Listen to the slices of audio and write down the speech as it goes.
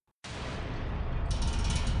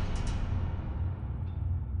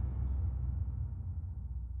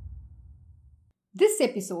This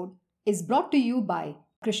episode is brought to you by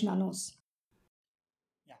Krishna Knows.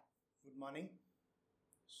 Yeah, good morning.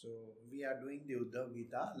 So, we are doing the Uddhav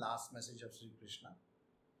Gita, last message of Sri Krishna.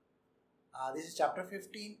 This is chapter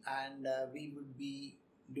 15, and we would be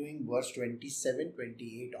doing verse 27,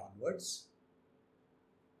 28 onwards.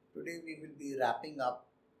 Today, we will be wrapping up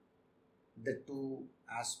the two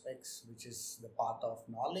aspects, which is the path of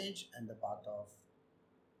knowledge and the path of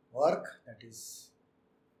work, that is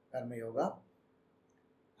Karma Yoga,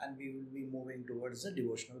 and we will be moving towards the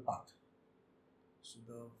devotional path. So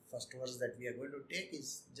the first verse that we are going to take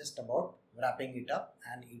is just about wrapping it up,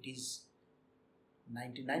 and it is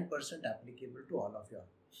 99% applicable to all of you.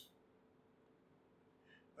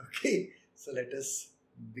 Okay, so let us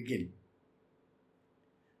begin.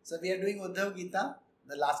 So we are doing Uddhav Gita,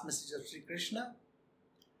 the last message of Sri Krishna,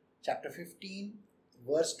 chapter 15,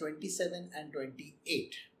 verse 27 and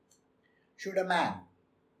 28. Should a man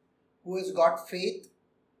who has got faith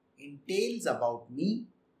in tales about me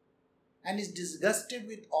and is disgusted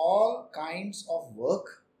with all kinds of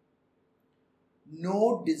work,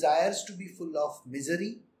 no desires to be full of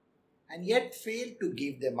misery, and yet fail to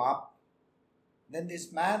give them up, then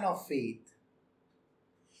this man of faith,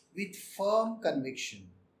 with firm conviction,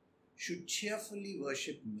 should cheerfully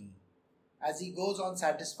worship me, as he goes on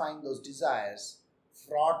satisfying those desires,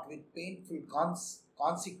 fraught with painful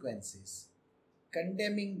consequences,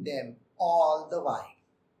 condemning them all the while.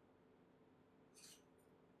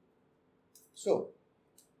 So,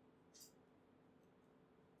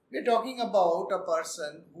 we are talking about a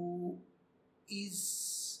person who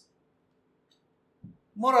is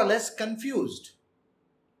more or less confused.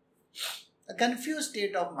 A confused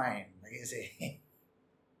state of mind, like I say.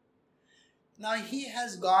 Now, he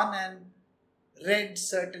has gone and read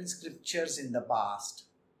certain scriptures in the past,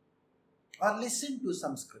 or listened to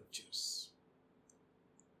some scriptures.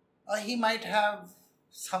 Or he might have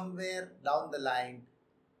somewhere down the line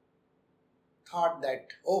thought that,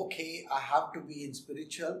 okay, I have to be in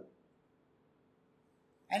spiritual,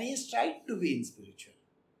 and he has tried to be in spiritual.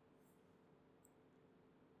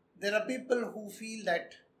 There are people who feel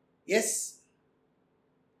that, yes,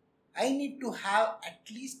 I need to have at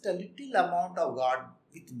least a little amount of God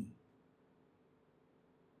with me.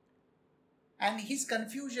 And his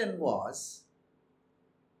confusion was,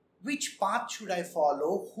 which path should I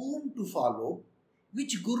follow, whom to follow,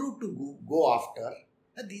 which guru to go after.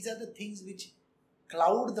 And these are the things which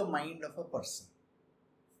cloud the mind of a person.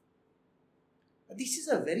 This is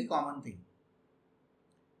a very common thing.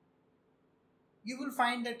 You will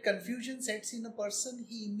find that confusion sets in a person.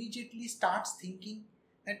 He immediately starts thinking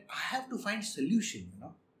that I have to find solution,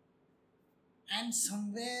 And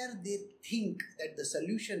somewhere they think that the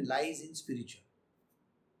solution lies in spiritual.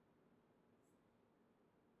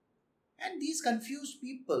 And these confused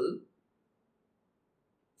people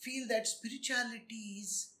feel that spirituality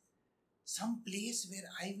is some place where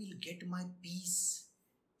I will get my peace,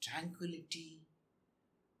 tranquility.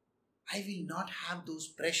 I will not have those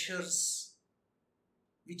pressures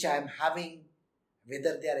which I am having,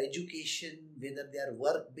 whether they are education, whether they are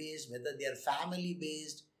work-based, whether they are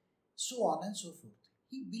family-based, so on and so forth.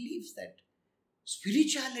 He believes that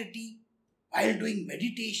spirituality, while doing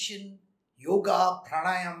meditation, yoga,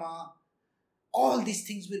 pranayama, all these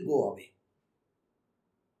things will go away.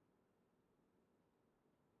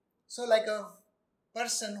 So like a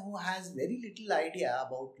person who has very little idea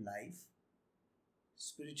about life,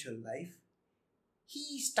 spiritual life,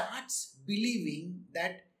 he starts believing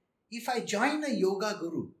that if I join a yoga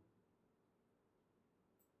guru,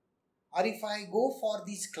 or if I go for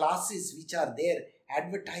these classes which are there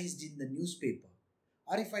advertised in the newspaper,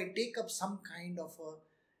 or if I take up some kind of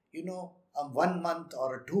a 1 month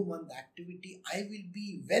or a 2 month activity, I will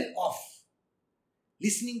be well off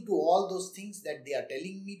listening to all those things that they are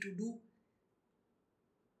telling me to do,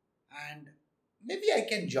 and maybe I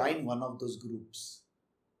can join one of those groups.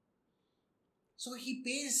 So he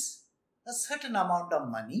pays a certain amount of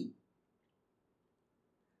money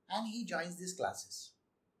and he joins these classes.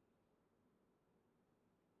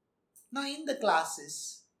 Now in the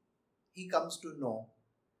classes, he comes to know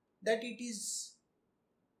that it is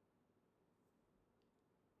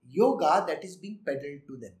yoga that is being peddled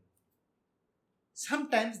to them.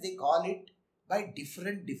 Sometimes they call it by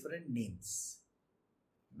different names.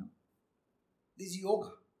 This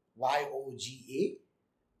yoga, Y-O-G-A,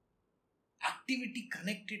 activity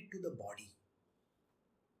connected to the body.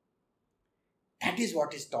 That is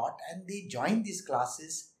what is taught, and they join these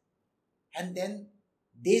classes, and then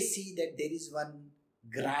they see that there is one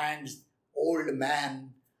grand old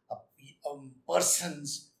man, a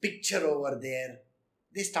person's picture over there.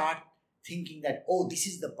 They start thinking that, oh, this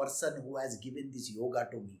is the person who has given this yoga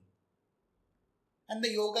to me. And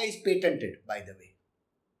the yoga is patented, by the way.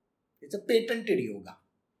 It's a patented yoga.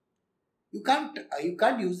 You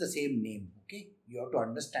can't use the same name, okay? You have to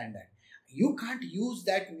understand that. You can't use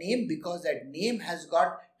that name because that name has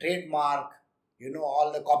got trademark,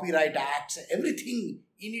 all the copyright acts, everything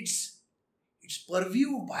in its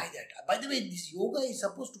purview by that. By the way, this yoga is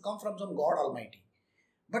supposed to come from some God Almighty.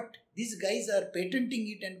 But these guys are patenting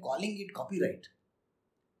it and calling it copyright.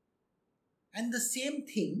 And the same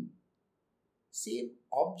thing, same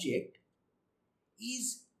object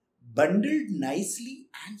is bundled nicely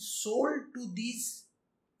and sold to these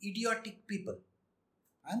idiotic people.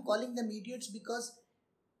 I'm calling them idiots because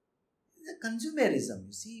the consumerism.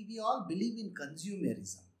 You see, we all believe in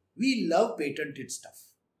consumerism. We love patented stuff.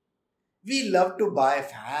 We love to buy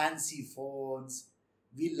fancy phones.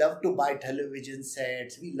 We love to buy television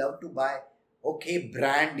sets. We love to buy,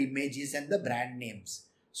 brand images and the brand names.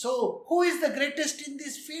 So, who is the greatest in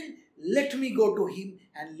this field? Let me go to him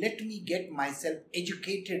and let me get myself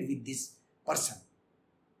educated with this person.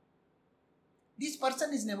 This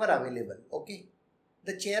person is never available, okay?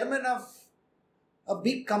 The chairman of a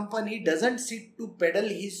big company doesn't sit to peddle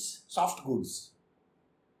his soft goods.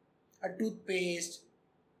 A toothpaste,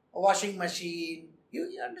 a washing machine,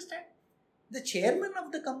 you understand? The chairman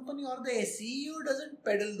of the company or the CEO doesn't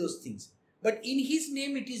peddle those things. But in his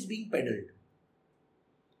name it is being peddled.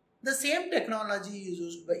 The same technology is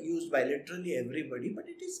used by literally everybody, but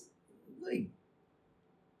it is going.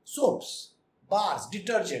 Soaps, bars,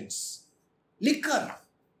 detergents, liquor.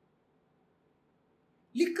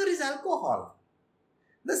 Liquor is alcohol.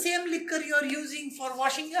 The same liquor you are using for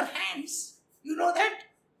washing your hands. You know that?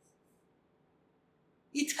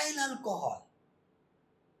 Ethyl alcohol.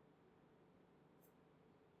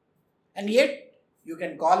 And yet, you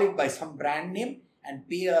can call it by some brand name and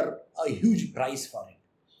pay a huge price for it.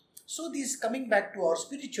 So this, coming back to our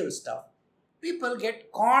spiritual stuff, people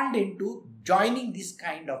get conned into joining this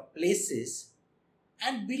kind of places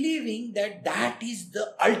and believing that that is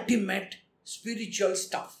the ultimate spiritual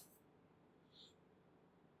stuff.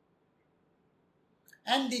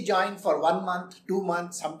 And they join for 1 month, 2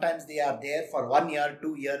 months, sometimes they are there for 1 year,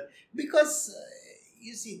 2 years, because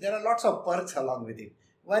you see, there are lots of perks along with it.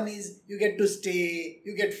 One is you get to stay,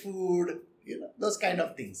 you get food, those kind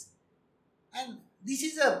of things. And this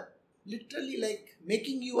is literally like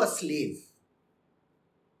making you a slave.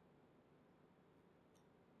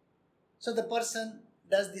 So the person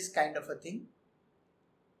does this kind of a thing,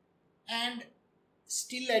 and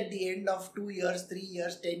still at the end of 2 years, 3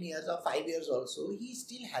 years, 10 years or 5 years also, he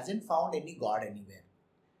still hasn't found any God anywhere.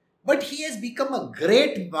 But he has become a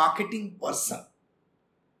great marketing person.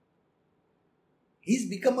 He's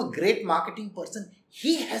become a great marketing person.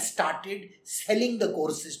 He has started selling the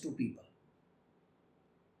courses to people.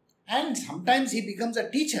 And sometimes he becomes a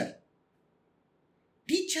teacher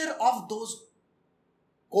of those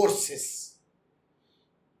courses.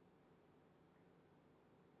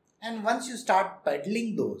 And once you start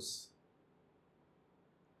peddling those,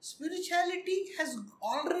 spirituality has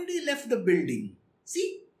already left the building.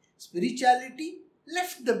 See, spirituality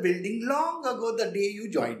left the building long ago the day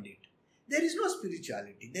you joined it. There is no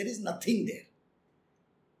spirituality. There is nothing there.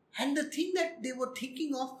 And the thing that they were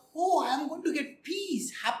thinking of, I am going to get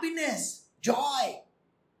peace, happiness, joy.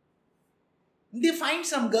 They find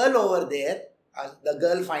some girl over there. The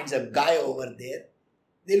girl finds a guy over there.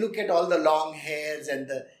 They look at all the long hairs and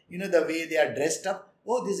the way they are dressed up.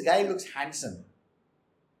 Oh, this guy looks handsome.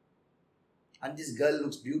 And this girl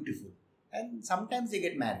looks beautiful. And sometimes they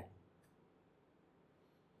get married.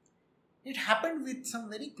 It happened with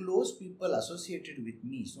some very close people associated with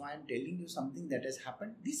me. So I am telling you something that has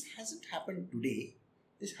happened. This hasn't happened today.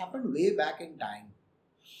 This happened way back in time.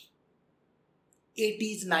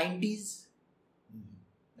 80s, 90s.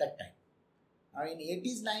 That time. I mean,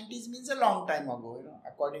 80s, 90s means a long time ago,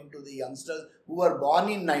 according to the youngsters who were born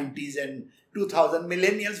in 90s and 2000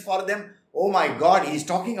 millennials. For them, oh my God, he's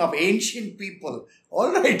talking of ancient people.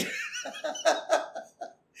 All right.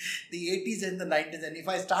 The 80s and the 90s. And if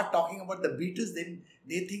I start talking about the Beatles, then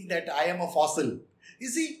they think that I am a fossil. You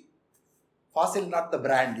see? Fossil, not the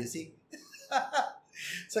brand, you see?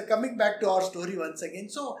 So coming back to our story once again.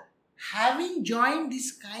 So having joined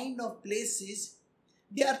this kind of places,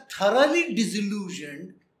 they are thoroughly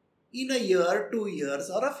disillusioned in a year, 2 years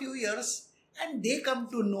or a few years, and they come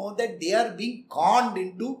to know that they are being conned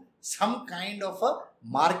into some kind of a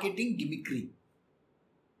marketing gimmickry.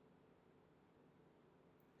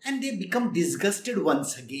 And they become disgusted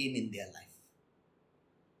once again in their life.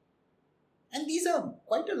 And these are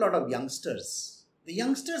quite a lot of youngsters. The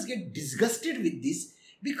youngsters get disgusted with this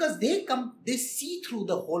because they see through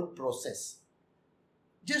the whole process.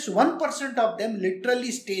 Just 1% of them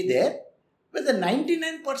literally stay there, but the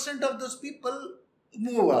 99% of those people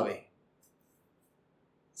move away.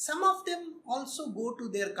 Some of them also go to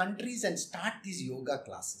their countries and start these yoga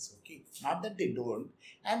classes, okay? Not that they don't.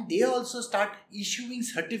 And they also start issuing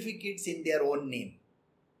certificates in their own name.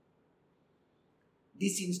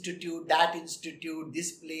 This institute, that institute,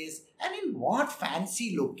 this place, and in what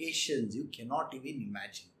fancy locations you cannot even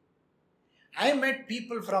imagine. I met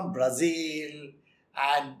people from Brazil,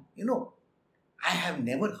 and I have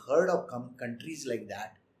never heard of countries like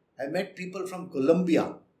that. I met people from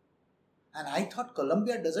Colombia, and I thought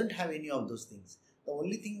Colombia doesn't have any of those things. The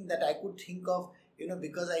only thing that I could think of,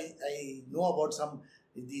 because I know about some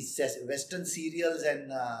these Western serials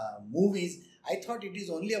and movies, I thought it is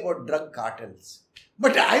only about drug cartels.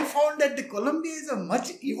 But I found that the Colombia is a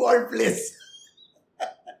much evolved place.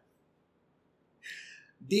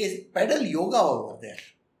 They peddle yoga over there.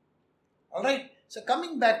 Alright, so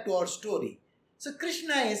coming back to our story. So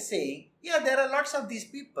Krishna is saying, there are lots of these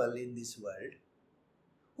people in this world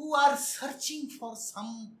who are searching for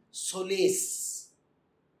some solace.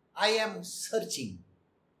 I am searching.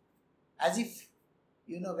 As if,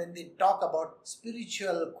 when they talk about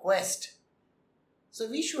spiritual quest. So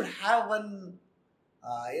we should have one,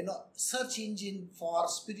 search engine for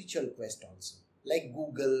spiritual quest also. Like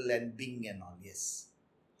Google and Bing and all, yes.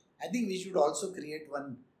 I think we should also create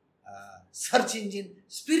one search engine,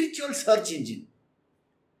 spiritual search engine.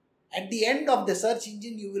 At the end of the search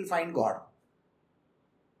engine, you will find God.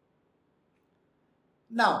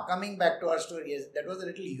 Now, coming back to our story, yes, that was a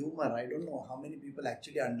little humor. I don't know how many people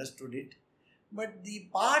actually understood it. But the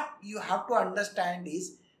part you have to understand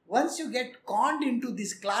is, once you get conned into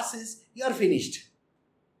these classes, you are finished.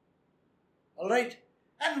 Alright?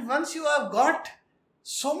 And once you have got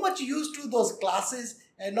so much used to those classes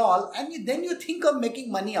and all, and then you think of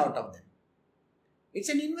making money out of them. It's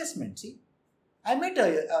an investment, see. I met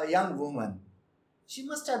a young woman. She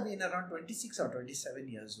must have been around 26 or 27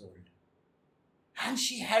 years old. And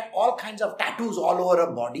she had all kinds of tattoos all over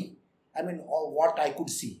her body. I mean, what I could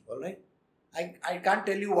see, alright? I can't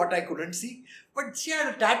tell you what I couldn't see. But she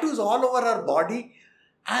had tattoos all over her body.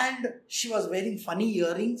 And she was wearing funny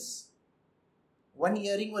earrings. One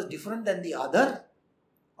earring was different than the other.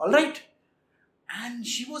 Alright? And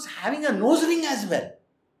she was having a nose ring as well.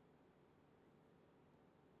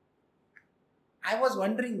 I was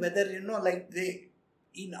wondering whether,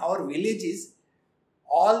 in our villages,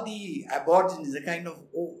 all the aborigines, the kind of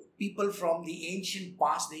people from the ancient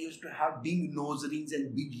past, they used to have big nose rings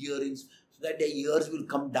and big earrings so that their ears will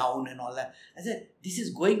come down and all that. I said, this is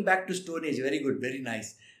going back to Stone Age. Very good, very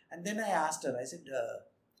nice. And then I asked her, I said,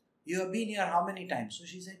 you have been here how many times? So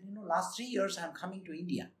she said, last 3 years I'm coming to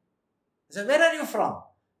India. I said, where are you from?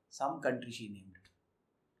 Some country she named.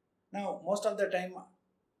 Now, most of the time,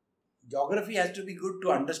 geography has to be good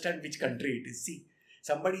to understand which country it is. See,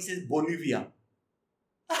 somebody says Bolivia.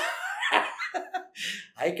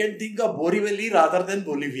 I can think of Borivali rather than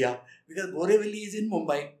Bolivia, because Borivali is in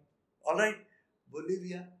Mumbai. Alright,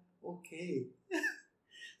 Bolivia, okay.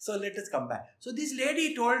 So let us come back. So this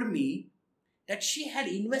lady told me that she had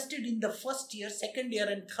invested in the first year, second year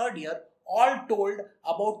and third year, all told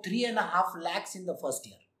about 3.5 lakhs in the first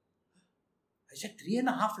year. I said,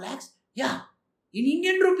 3.5 lakhs? Yeah. In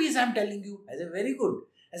Indian rupees, I'm telling you. I said, very good.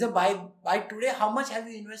 I said, by today, how much have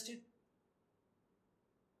you invested?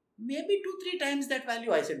 Maybe 2-3 times that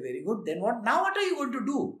value. I said, very good. Then what? Now what are you going to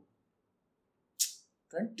do?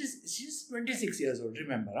 She's 26 years old,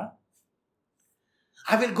 remember, huh?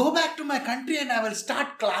 I will go back to my country and I will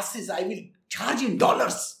start classes. I will charge in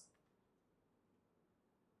dollars.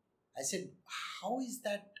 I said, how is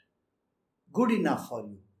that good enough for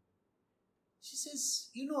you? She says,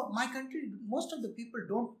 my country, most of the people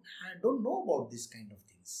don't know about this kind of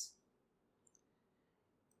things.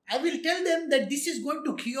 I will tell them that this is going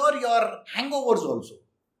to cure your hangovers also.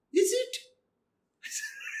 Is it?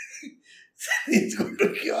 It's going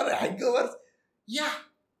to cure hangovers? Yeah.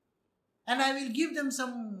 And I will give them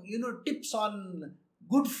some, tips on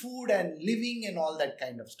good food and living and all that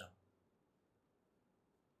kind of stuff.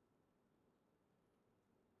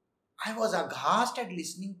 I was aghast at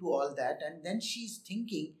listening to all that, and then she's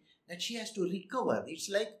thinking that she has to recover. It's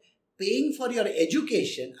like paying for your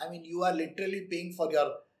education. I mean, you are literally paying for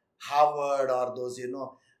your Harvard or those,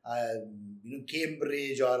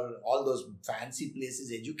 Cambridge or all those fancy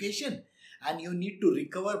places education. And you need to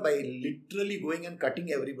recover by literally going and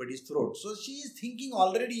cutting everybody's throat. So she is thinking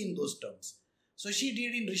already in those terms. So she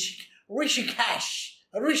did in Rishikesh.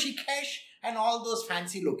 and all those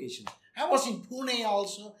fancy locations. I was in Pune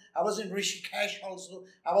also. I was in Rishikesh also.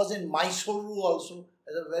 I was in Mysuru also.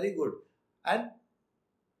 It was very good. And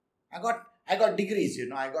I got degrees,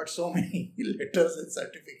 I got so many letters and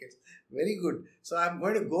certificates. Very good. So I'm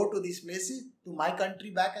going to go to these places, to my country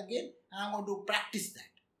back again, and I'm going to practice that.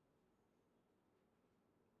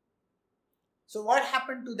 So what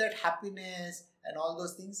happened to that happiness and all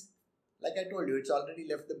those things? Like I told you, it's already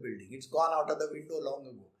left the building. It's gone out of the window long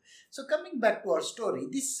ago. So coming back to our story,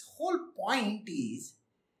 this whole point is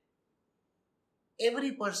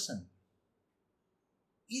every person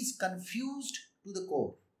is confused to the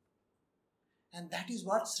core. And that is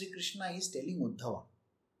what Sri Krishna is telling Uddhava.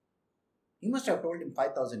 He must have told him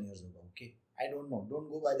 5,000 years ago, okay? I don't know. Don't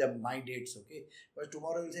go by my dates, okay? But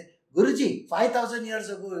tomorrow he'll say, Guruji, 5,000 years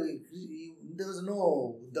ago, there was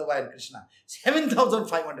no Uddhava and Krishna.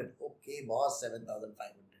 7,500. Okay, boss,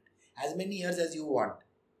 7,500. As many years as you want.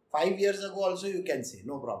 5 years ago also you can say,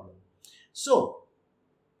 no problem. So,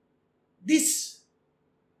 this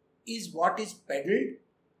is what is peddled,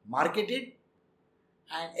 marketed,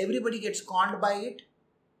 and everybody gets conned by it,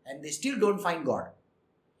 and they still don't find God.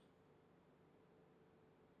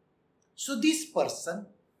 So this person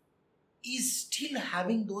is still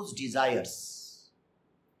having those desires.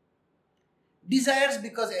 Desires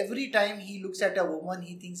because every time he looks at a woman,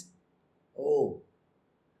 he thinks, oh,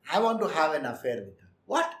 I want to have an affair with her.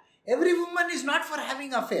 What? Every woman is not for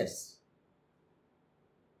having affairs.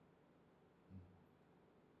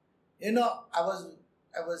 I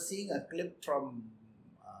was seeing a clip from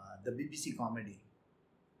the BBC comedy.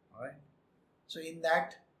 Alright. So in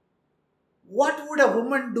that, what would a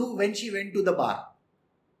woman do when she went to the bar?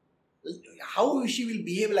 How she will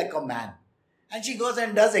behave like a man? And she goes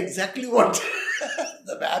and does exactly what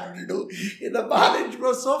the man will do in the bar. It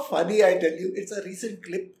was so funny, I tell you. It's a recent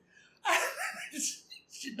clip.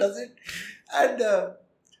 She does it. And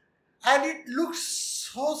it looks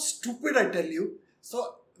so stupid, I tell you.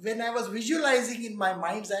 So when I was visualizing in my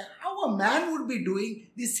mind how a man would be doing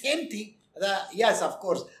the same thing, yes, of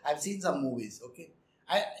course, I've seen some movies, okay?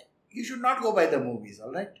 You should not go by the movies,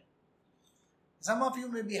 all right? Some of you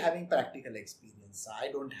may be having practical experience.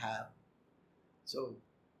 I don't have. So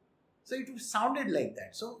it sounded like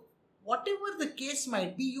that. So whatever the case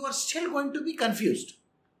might be, you are still going to be confused.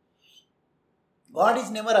 God is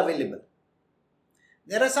never available.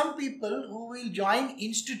 There are some people who will join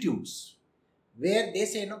institutes where they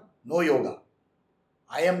say, no yoga.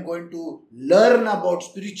 I am going to learn about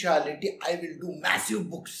spirituality. I will do massive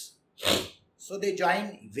books. So they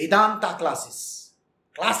join Vedanta classes.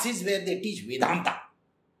 Classes where they teach Vedanta.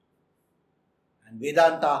 And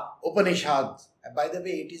Vedanta, Upanishads. By the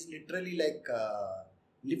way, it is literally like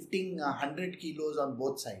lifting 100 kilos on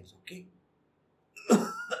both sides, okay?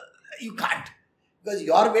 You can't. Because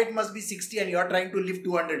your weight must be 60 and you are trying to lift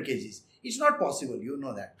 200 kgs. It's not possible, you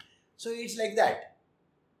know that. So it's like that.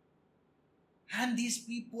 And these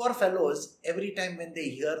poor fellows, every time when they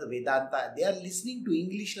hear the Vedanta, they are listening to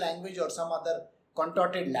English language or some other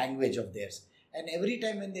contorted language of theirs. And every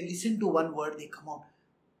time when they listen to one word, they come out,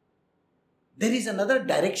 there is another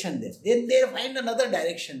direction there. Then they find another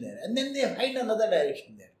direction there. And then they find another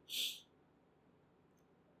direction there.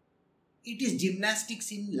 It is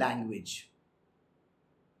gymnastics in language.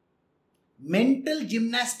 Mental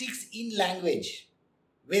gymnastics in language.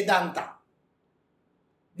 Vedanta.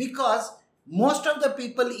 Because most of the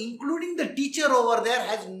people, including the teacher over there,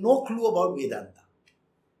 has no clue about Vedanta.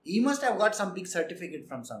 He must have got some big certificate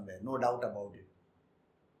from somewhere, no doubt about it.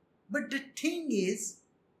 But the thing is,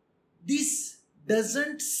 this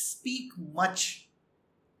doesn't speak much.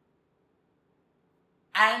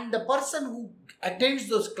 And the person who attends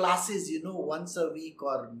those classes, once a week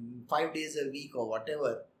or 5 days a week or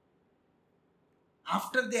whatever,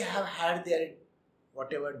 after they have had their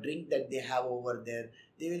whatever drink that they have over there,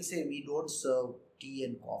 they will say, we don't serve tea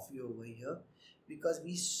and coffee over here because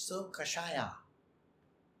we serve kashaya.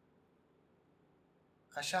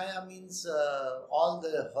 Kashaya means all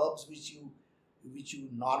the herbs which you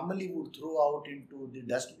normally would throw out into the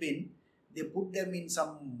dustbin, they put them in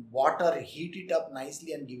some water, heat it up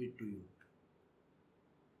nicely and give it to you.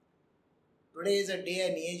 Today is a day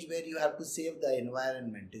and age where you have to save the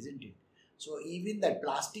environment, isn't it? So even that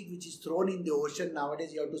plastic which is thrown in the ocean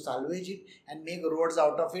nowadays, you have to salvage it and make roads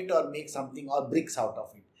out of it or make something or bricks out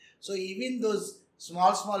of it. So even those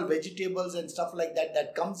small vegetables and stuff like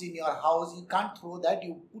that comes in your house, you can't throw that.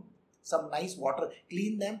 You put some nice water,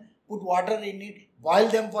 clean them, put water in it, boil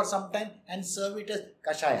them for some time and serve it as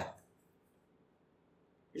kashaya.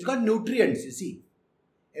 It's got nutrients, you see.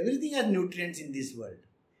 Everything has nutrients in this world.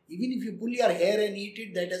 Even if you pull your hair and eat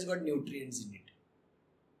it, that has got nutrients in it.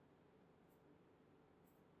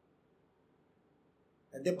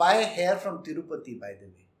 They buy hair from Tirupati, by the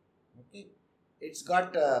way. Okay, it's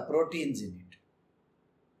got proteins in it.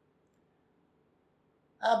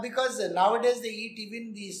 Because nowadays they eat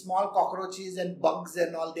even the small cockroaches and bugs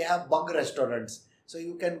and all. They have bug restaurants, so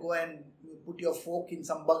you can go and put your fork in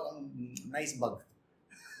some bug, nice bug,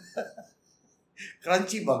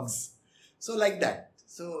 crunchy bugs. So like that.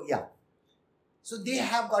 So yeah. So they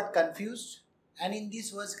have got confused, and in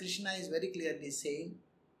this verse, Krishna is very clearly saying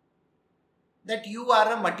that you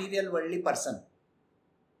are a material worldly person,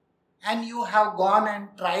 and you have gone and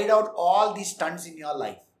tried out all these stunts in your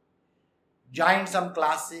life. Joined some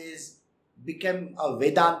classes, become a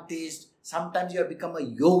Vedantist, sometimes you have become a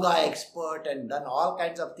yoga expert and done all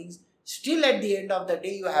kinds of things. Still at the end of the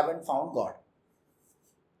day, you haven't found God.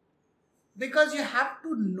 Because you have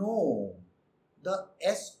to know the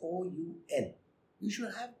soul. You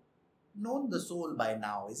should have known the soul by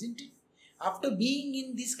now, isn't it? After being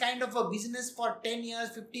in this kind of a business for 10 years,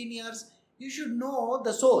 15 years, you should know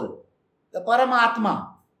the soul, the Paramatma.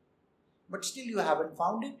 But still you haven't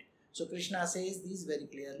found it. So Krishna says this very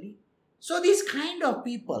clearly. So these kind of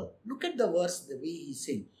people, look at the verse, the way he's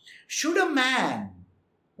saying. Should a man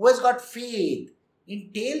who has got faith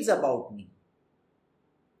in tales about me,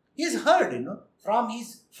 he's heard, from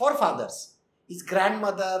his forefathers, his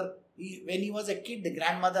grandmother, when he was a kid, the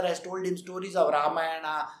grandmother has told him stories of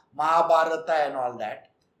Ramayana, Mahabharata and all that.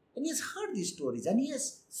 And he has heard these stories and he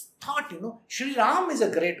has thought, Sri Ram is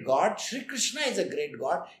a great God, Sri Krishna is a great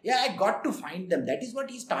God. Yeah, I got to find them. That is what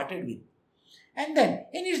he started with. And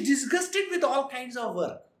he's disgusted with all kinds of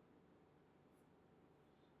work.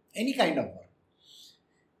 Any kind of work.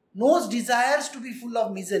 Knows desires to be full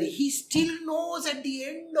of misery. He still knows at the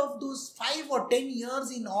end of those 5 or 10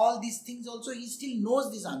 years in all these things also, he still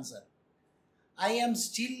knows this answer. I am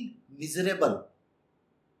still miserable.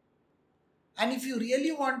 And if you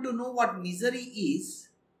really want to know what misery is,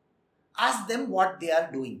 ask them what they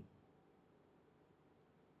are doing.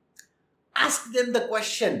 Ask them the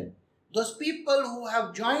question. Those people who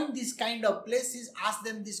have joined this kind of places, ask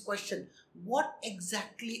them this question. What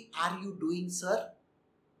exactly are you doing, sir?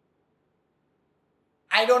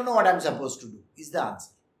 I don't know what I'm supposed to do, is the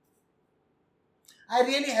answer. I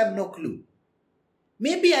really have no clue.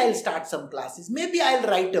 Maybe I'll start some classes. Maybe I'll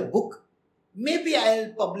write a book. Maybe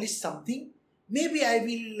I'll publish something. Maybe I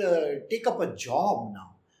will take up a job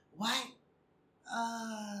now. Why?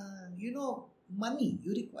 Money.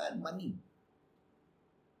 You require money.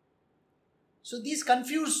 So these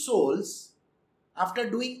confused souls, after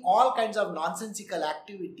doing all kinds of nonsensical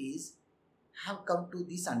activities, have come to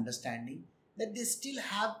this understanding that they still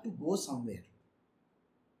have to go somewhere.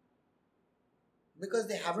 Because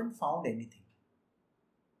they haven't found anything.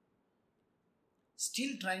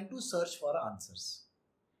 Still trying to search for answers.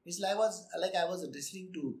 It's like I was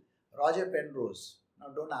listening to Roger Penrose. Now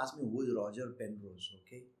don't ask me who is Roger Penrose,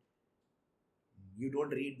 okay? You don't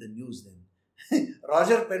read the news then.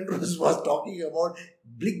 Roger Penrose was talking about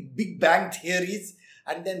Big Bang theories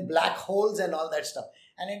and then black holes and all that stuff.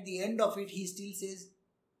 And at the end of it, he still says,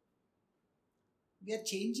 we are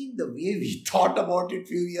changing the way we thought about it a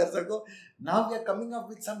few years ago. Now we are coming up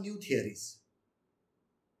with some new theories.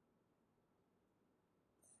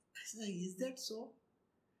 I said, is that so?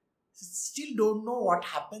 Still don't know what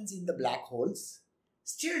happens in the black holes.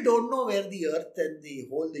 Still don't know where the earth and the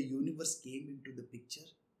universe came into the picture.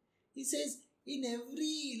 He says, in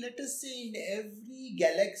every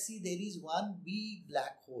galaxy, there is one big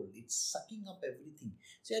black hole. It's sucking up everything.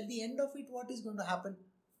 So at the end of it, what is going to happen?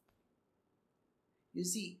 You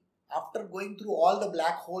see, after going through all the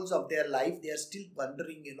black holes of their life, they are still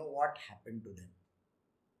wondering, what happened to them.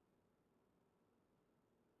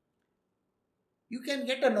 You can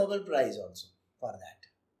get a Nobel Prize also for that.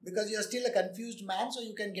 Because you are still a confused man, so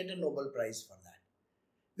you can get a Nobel Prize for that.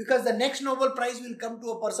 Because the next Nobel Prize will come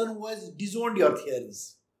to a person who has disowned your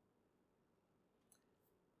theories.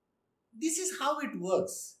 This is how it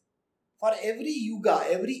works. For every yuga,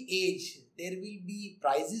 every age, there will be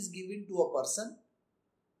prizes given to a person.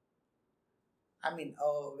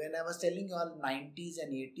 When I was telling you all 90s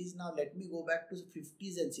and 80s, now let me go back to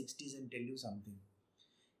 50s and 60s and tell you something.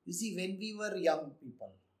 You see, when we were young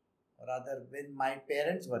people, or rather when my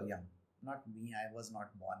parents were young, not me, I was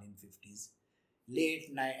not born in 50s, late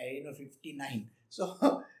 59.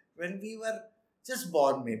 So when we were just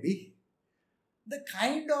born maybe, the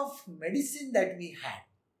kind of medicine that we had,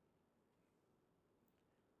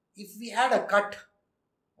 if we had a cut,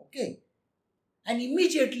 okay, and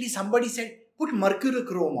immediately somebody said, put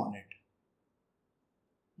mercurochrome on it.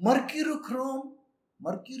 Mercurochrome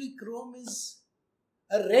is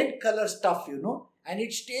a red color stuff, and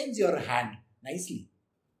it stains your hand nicely.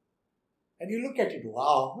 And you look at it,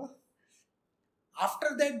 wow.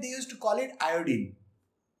 After that, they used to call it iodine.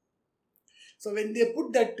 So when they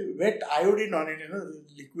put that wet iodine on it,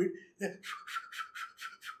 liquid,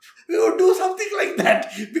 we would do something like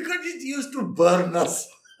that because it used to burn us.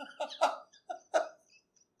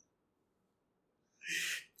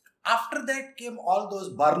 After that came all those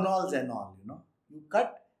Bernols and all, You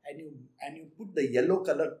cut and you put the yellow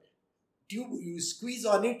color tube, you squeeze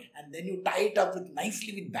on it and then you tie it up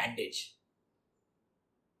nicely with bandage.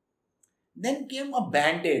 Then came a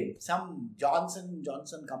Band-Aid. Some Johnson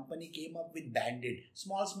company came up with Band-Aid.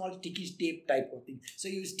 Small sticky tape type of thing. So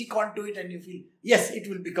you stick onto it and you feel, yes, it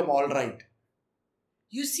will become all right.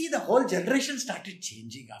 You see, the whole generation started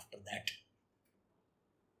changing after that.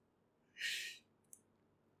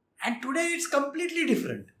 And today it's completely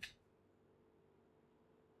different.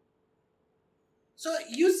 So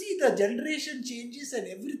you see, the generation changes and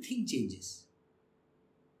everything changes.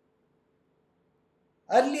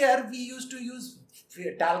 Earlier, we used to use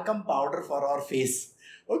talcum powder for our face.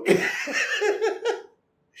 Okay.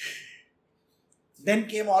 Then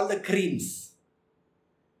came all the creams.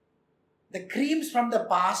 The creams from the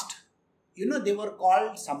past, they were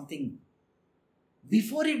called something.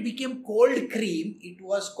 Before it became cold cream, it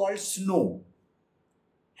was called snow.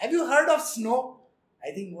 Have you heard of snow? I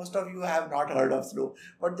think most of you have not heard of snow.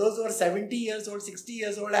 But those who are 70 years old, 60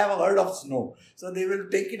 years old have heard of snow. So they will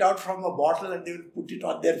take it out from a bottle and they will put it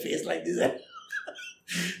on their face like this and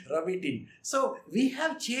rub it in. So we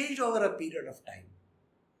have changed over a period of time.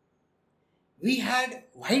 We had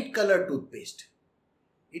white color toothpaste.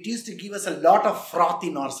 It used to give us a lot of froth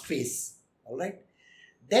in our face. Alright.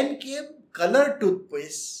 Then came colored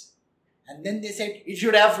toothpaste. And then they said it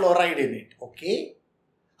should have fluoride in it. Okay.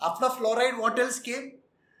 After fluoride, what else came?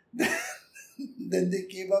 Then they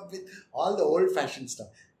came up with all the old-fashioned stuff.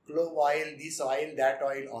 Clove oil, this oil, that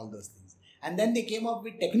oil, all those things. And then they came up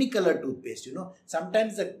with Technicolor toothpaste,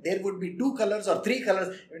 Sometimes there would be 2 colors or 3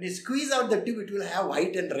 colors. When you squeeze out the tube, it will have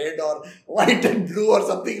white and red or white and blue or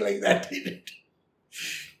something like that in it.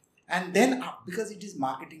 And then, because it is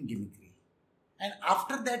marketing gimmickry. And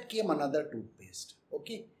after that came another toothpaste.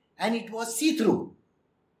 Okay. And it was see-through.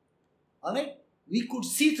 Alright. We could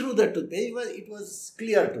see through the toothpaste. It was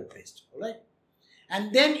clear toothpaste. Alright.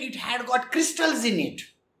 And then it had got crystals in it.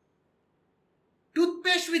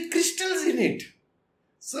 Toothpaste with crystals in it.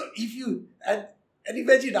 So if you, and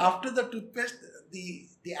imagine after the toothpaste,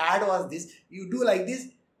 the ad was this. You do like this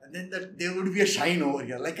and then there would be a shine over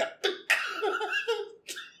here. Like a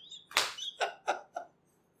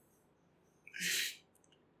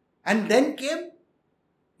And then came,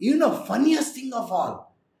 funniest thing of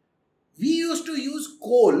all. We used to use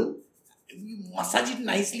coal, we massage it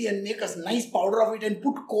nicely and make a nice powder of it and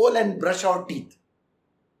put coal and brush our teeth.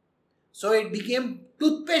 So it became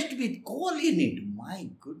toothpaste with coal in it. My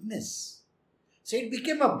goodness. So it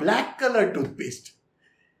became a black color toothpaste.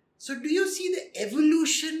 So do you see the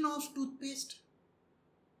evolution of toothpaste?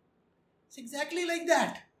 It's exactly like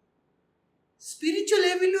that. Spiritual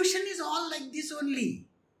evolution is all like this only.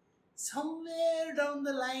 Somewhere down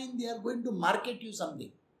the line they are going to market you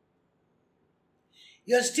something.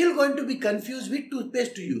 You are still going to be confused which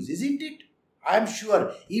toothpaste to use, isn't it? I am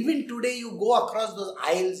sure. Even today you go across those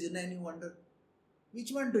aisles and you wonder,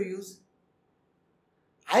 which one to use?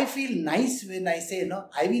 I feel nice when I say,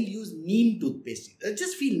 I will use neem toothpaste. I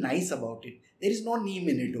just feel nice about it. There is no neem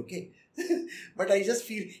in it, okay? But I just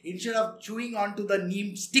feel, instead of chewing onto the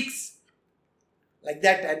neem sticks, like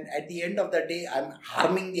that, and at the end of the day, I'm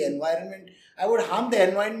harming the environment. I would harm the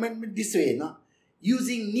environment this way,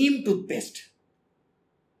 using neem toothpaste.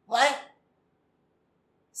 Why?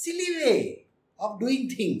 Silly way of doing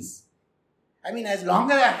things. I mean, as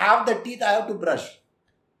long as I have the teeth, I have to brush.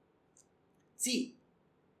 See,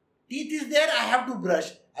 teeth is there, I have to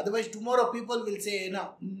brush. Otherwise, tomorrow people will say,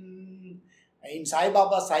 in Sai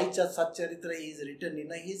Baba Sai Satcharitra, he is written,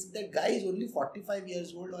 that guy is only 45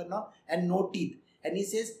 years old or no, and no teeth. And he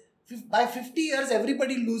says, by 50 years,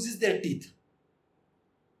 everybody loses their teeth.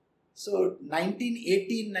 So,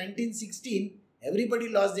 1918, 1916, everybody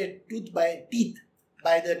lost their teeth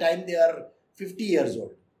by the time they are 50 years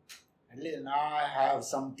old. At least now I have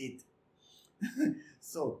some teeth.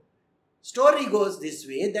 So, story goes this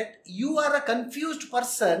way, that you are a confused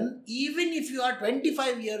person even if you are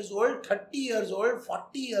 25 years old, 30 years old,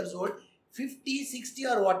 40 years old, 50, 60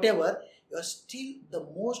 or whatever. You are still the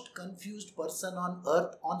most confused person on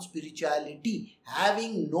earth on spirituality,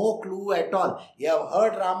 having no clue at all. You have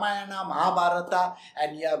heard Ramayana, Mahabharata,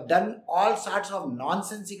 and you have done all sorts of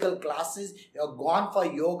nonsensical classes. You have gone for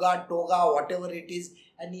yoga, toga, whatever it is,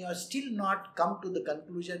 and you have still not come to the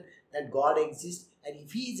conclusion that God exists. and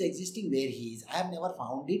if he is existing where he is, I have never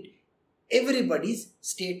found it. Everybody's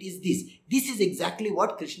state is this. This is exactly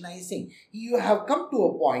what Krishna is saying. You have come to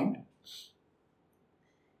a point.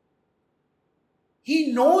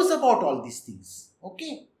 He knows about all these things.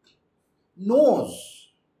 Okay? Knows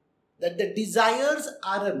that the desires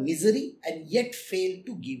are a misery and yet fail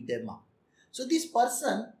to give them up. So this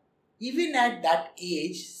person, even at that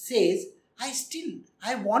age, says,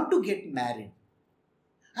 I want to get married.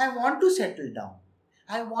 I want to settle down.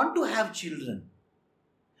 I want to have children.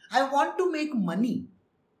 I want to make money.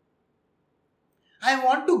 I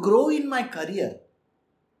want to grow in my career.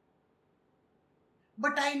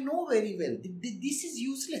 But I know very well, this is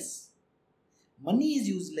useless. Money is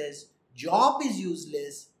useless. Job is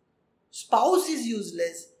useless. Spouse is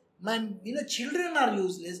useless. My children are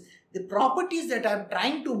useless. The properties that I'm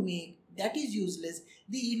trying to make, that is useless.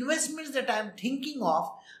 The investments that I'm thinking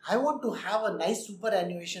of, I want to have a nice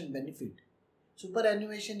superannuation benefit.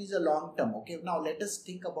 Superannuation is a long term. Okay, now let us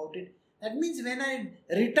think about it. That means when I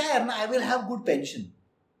retire, I will have good pension.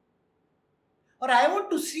 Or I want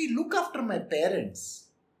to look after my parents.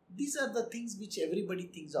 These are the things which everybody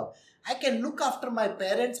thinks of. I can look after my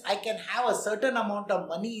parents. I can have a certain amount of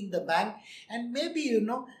money in the bank. And maybe,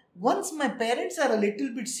 once my parents are a little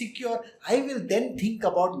bit secure, I will then think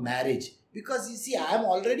about marriage. Because you see, I am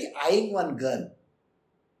already eyeing one girl.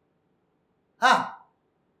 But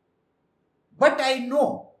I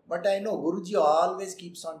know, Guruji always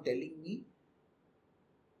keeps on telling me,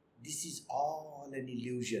 this is all an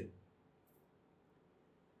illusion.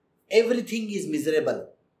 Everything is miserable.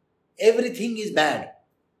 Everything is bad.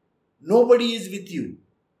 Nobody is with you.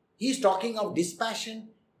 He is talking of dispassion,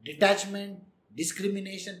 detachment,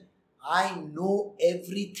 discrimination. I know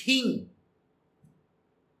everything.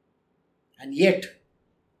 And yet,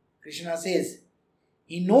 Krishna says,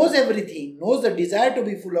 he knows everything, knows the desire to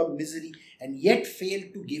be full of misery, and yet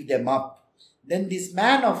failed to give them up. Then this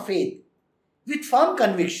man of faith, with firm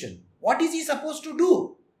conviction, what is he supposed to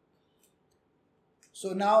do?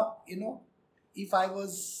 So now, if I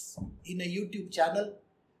was in a YouTube channel,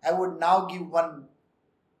 I would now give one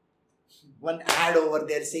ad over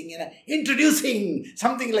there saying, introducing,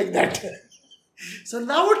 something like that. So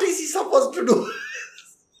now what is he supposed to do?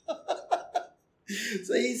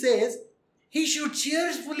 So he says, he should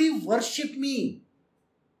cheerfully worship me.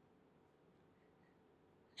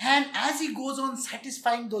 And as he goes on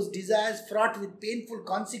satisfying those desires fraught with painful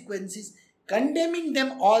consequences, condemning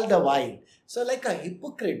them all the while. So like a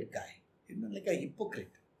hypocrite guy, like a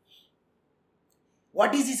hypocrite.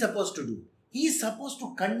 What is he supposed to do? He is supposed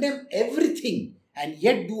to condemn everything and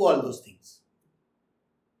yet do all those things.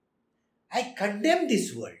 I condemn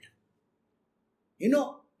this world.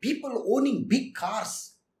 People owning big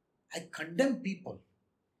cars. I condemn people.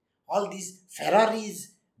 All these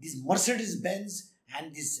Ferraris, these Mercedes-Benz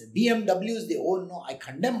and these BMWs they own. No, I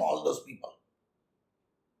condemn all those people.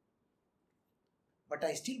 But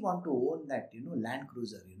I still want to own that, Land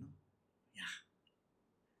Cruiser,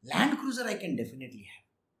 Yeah. Land Cruiser I can definitely have.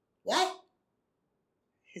 Why?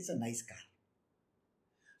 It's a nice car.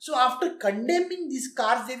 So after condemning these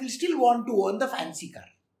cars, they will still want to own the fancy car.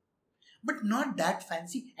 But not that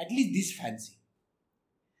fancy, at least this fancy.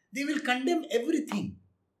 They will condemn everything.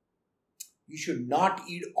 You should not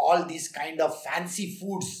eat all these kind of fancy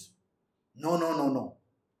foods. No.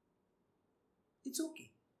 It's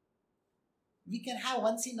okay. We can have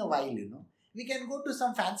once in a while, We can go to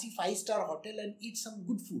some fancy 5-star hotel and eat some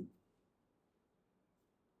good food.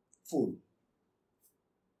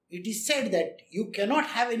 It is said that you cannot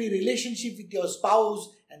have any relationship with your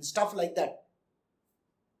spouse and stuff like that.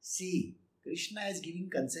 See, Krishna is giving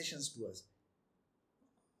concessions to us.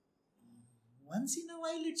 Once in a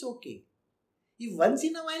while, it's okay. If once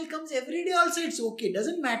in a while comes every day also, it's okay.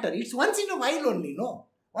 Doesn't matter. It's once in a while only, no?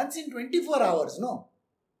 Once in 24 hours, no?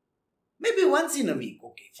 Maybe once in a week,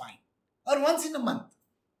 okay, fine. Or once in a month.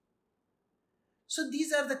 So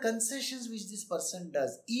these are the concessions which this person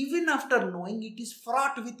does, even after knowing it is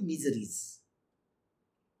fraught with miseries.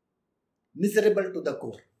 Miserable to the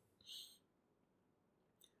core.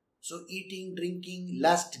 So eating, drinking,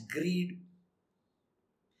 lust, greed.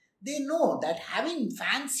 They know that having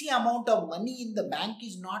fancy amount of money in the bank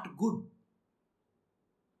is not good.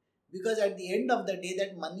 Because at the end of the day,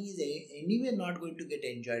 that money is anyway not going to get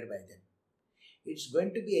enjoyed by them. It's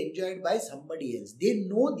going to be enjoyed by somebody else. They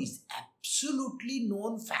know this, absolutely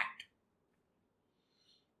known fact.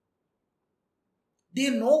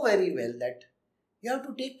 They know very well that you have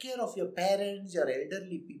to take care of your parents, your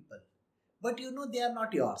elderly people. But they are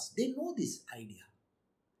not yours. They know this idea.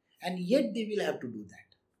 And yet they will have to do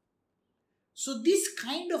that. So this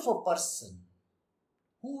kind of a person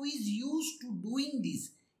who is used to doing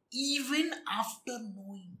this even after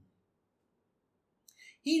knowing.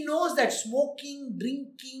 He knows that smoking,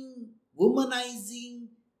 drinking, womanizing,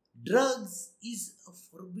 drugs is a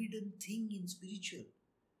forbidden thing in spiritual.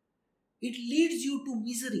 It leads you to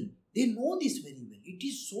misery. They know this very well. It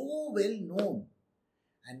is so well known.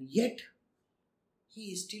 And yet,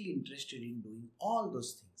 he is still interested in doing all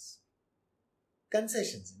those things.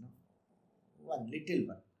 Concessions, One little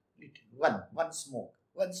one. One smoke.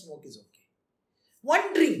 One smoke is okay.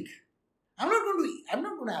 One drink.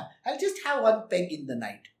 I'll just have one peg in the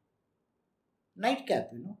night.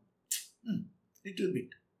 Nightcap, little bit.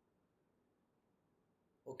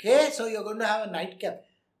 Okay, so you're going to have a nightcap.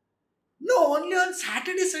 No, only on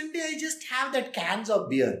Saturday, Sunday, I just have that cans of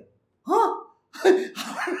beer. Huh?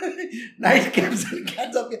 Nightcaps and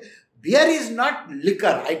cans of beer. Beer is not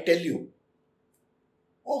liquor, I tell you.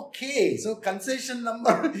 Okay, so concession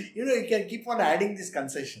number, you can keep on adding these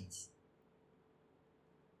concessions.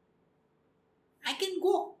 I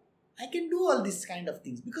can do all these kind of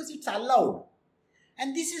things because it's allowed.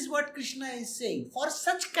 And this is what Krishna is saying. For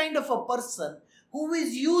such kind of a person who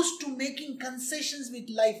is used to making concessions with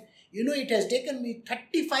life, it has taken me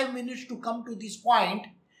 35 minutes to come to this point,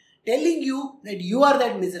 telling you that you are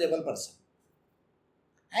that miserable person.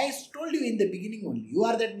 I told you in the beginning only, you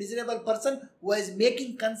are that miserable person who is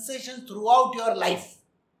making concessions throughout your life.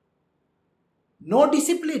 No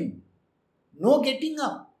discipline, no getting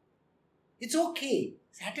up. It's okay.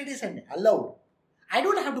 Saturday, Sunday, allowed. I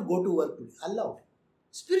don't have to go to work today, allowed.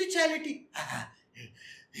 Spirituality,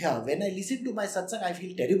 when I listen to my satsang, I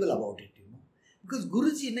feel terrible about it, Because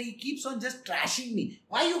Guruji, he keeps on just trashing me.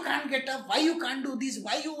 Why you can't get up? Why you can't do this?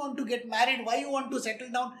 Why you want to get married? Why you want to settle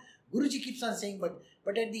down? Guruji keeps on saying,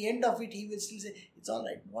 but at the end of it, he will still say, it's all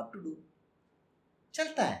right, what to do?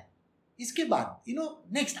 Chalta hai. Iske baad,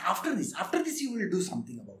 next, after this you will do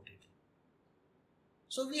something about it.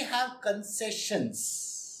 So we have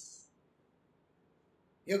concessions.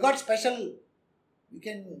 You got special, you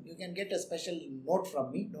can get a special note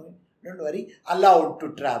from me, don't worry, allowed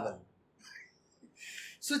to travel.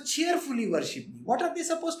 So cheerfully worship me. What are they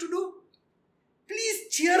supposed to do? Please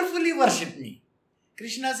cheerfully worship me.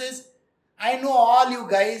 Krishna says, I know all you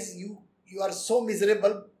guys, you are so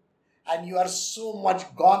miserable and you are so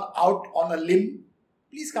much gone out on a limb.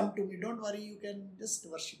 Please come to me. Don't worry, you can just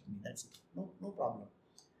worship me. That's it. No problem.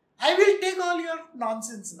 I will take all your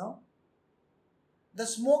nonsense, The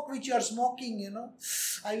smoke which you are smoking,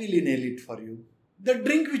 I will inhale it for you. The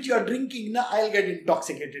drink which you are drinking, I'll get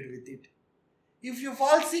intoxicated with it. If you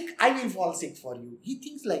fall sick, I will fall sick for you. He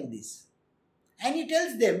thinks like this. And he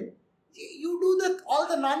tells them, you do all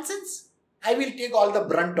the nonsense, I will take all the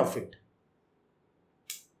brunt of it.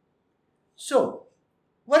 So,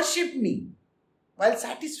 worship me while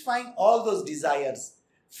satisfying all those desires,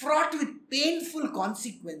 fraught with painful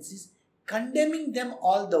consequences, condemning them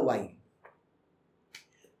all the while.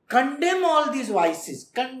 Condemn all these vices,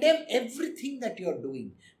 condemn everything that you are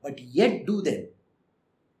doing, but yet do them.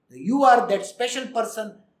 You are that special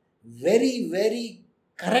person, very, very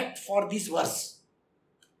correct for this verse.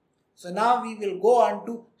 So now we will go on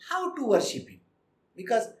to how to worship him.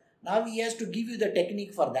 Because now he has to give you the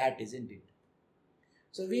technique for that, isn't it?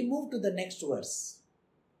 So we move to the next verse.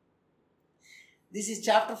 This is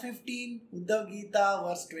chapter 15, Uddhav Gita,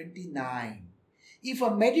 verse 29. If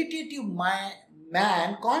a meditative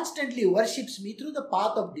man constantly worships me through the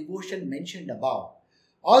path of devotion mentioned above,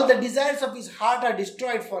 all the desires of his heart are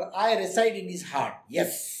destroyed, for I reside in his heart.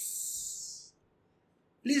 Yes.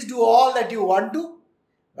 Please do all that you want to,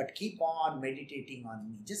 but keep on meditating on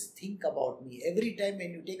me. Just think about me. Every time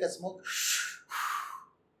when you take a smoke,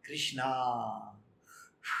 Krishna,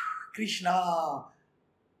 Krishna.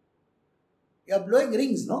 You are blowing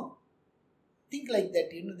rings, no? Think like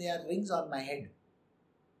that, there are rings on my head.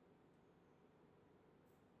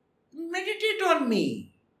 Meditate on me.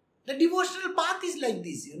 The devotional path is like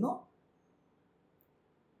this,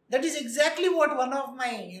 That is exactly what one of my,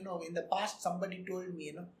 in the past somebody told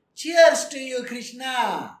me, cheers to you,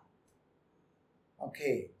 Krishna.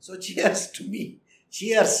 Okay, so cheers to me.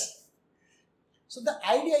 Cheers. So the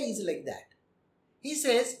idea is like that. He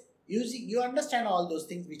says, you understand all those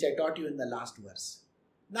things which I taught you in the last verse.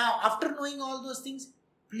 Now, after knowing all those things,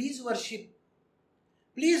 please worship.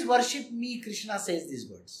 Please worship me, Krishna says these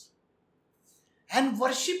words. And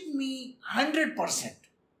worship me 100%.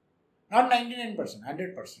 Not 99%,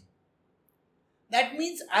 100%. That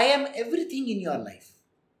means I am everything in your life.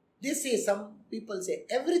 Some people say,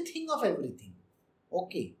 everything of everything.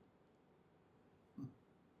 Okay.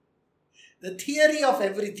 The theory of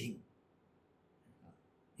everything.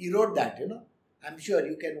 He wrote that, I'm sure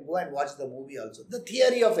you can go and watch the movie also. The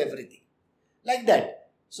theory of everything. Like that.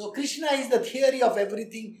 So Krishna is the theory of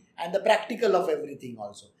everything and the practical of everything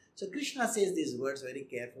also. So Krishna says these words very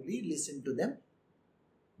carefully. Listen to them.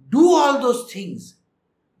 Do all those things,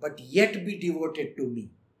 but yet be devoted to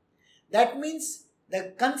me. That means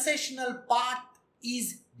the concessional path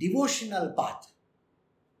is devotional path.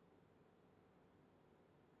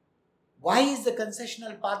 Why is the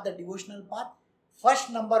concessional path the devotional path?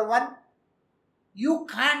 First, number one, you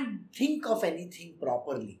can't think of anything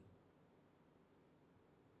properly.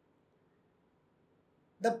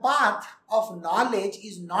 The path of knowledge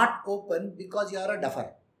is not open because you are a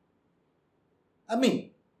duffer. I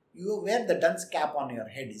mean, you wear the dunce cap on your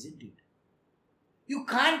head, isn't it? You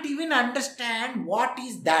can't even understand what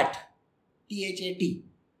is that, T-H-A-T.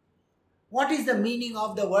 What is the meaning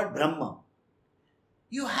of the word Brahma?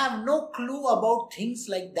 You have no clue about things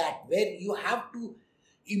like that, where you have to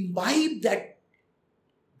imbibe that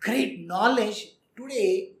great knowledge.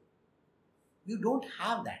 Today, you don't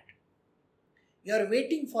have that. You are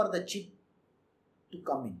waiting for the chip to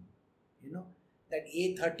come in. You know, that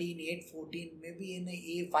A13, A14, maybe in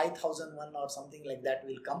a A5001 or something like that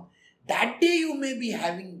will come. That day you may be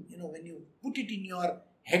having, when you put it in your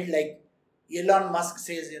head, like Elon Musk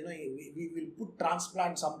says, we will put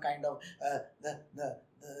transplant some kind of the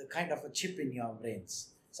kind of a chip in your brains.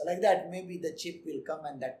 So like that, maybe the chip will come,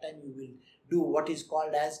 and that time you will do what is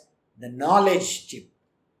called as the knowledge chip.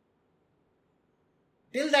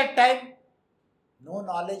 Till that time, no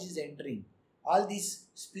knowledge is entering. All this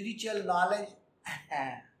spiritual knowledge,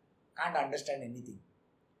 can't understand anything.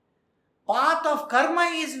 Path of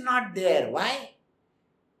karma is not there. Why?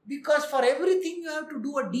 Because for everything you have to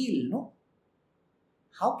do a deal, no?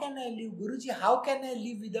 How can I live, Guruji? How can I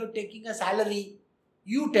live without taking a salary?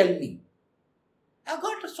 You tell me. I've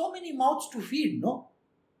got so many mouths to feed, no?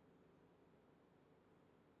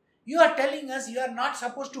 You are telling us you are not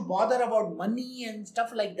supposed to bother about money and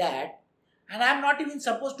stuff like that. And I'm not even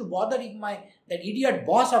supposed to bother if that idiot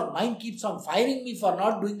boss of mine keeps on firing me for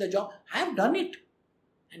not doing the job. I have done it.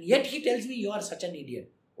 And yet he tells me you are such an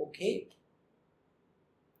idiot. Okay.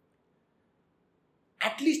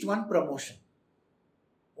 At least one promotion.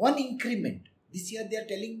 One increment. This year they are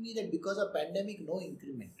telling me that because of pandemic, no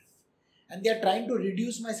increment. And they are trying to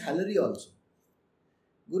reduce my salary also.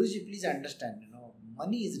 Guruji, please understand,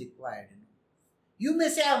 money is required. You may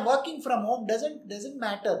say I'm working from home, doesn't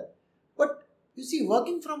matter. But you see,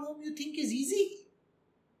 working from home you think is easy.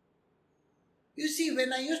 You see,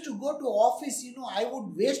 when I used to go to office, I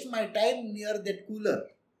would waste my time near that cooler.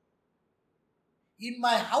 In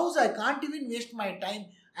my house, I can't even waste my time.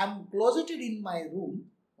 I'm closeted in my room,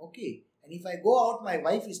 okay. And if I go out, my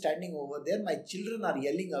wife is standing over there. My children are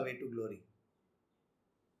yelling away to glory.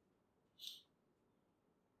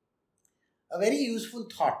 A very useful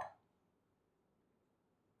thought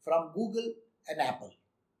from Google and Apple.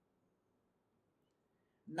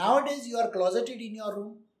 Nowadays, you are closeted in your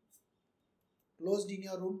room, closed in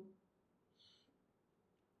your room.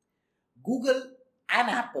 Google and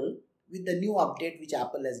Apple, with the new update which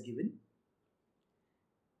Apple has given,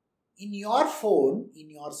 in your phone, in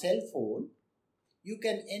your cell phone, you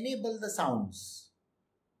can enable the sounds.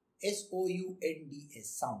 S-O-U-N-D-S,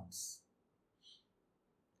 sounds.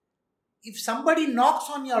 If somebody knocks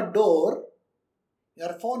on your door,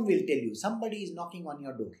 your phone will tell you, somebody is knocking on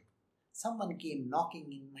your door. Someone came knocking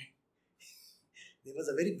in my... There was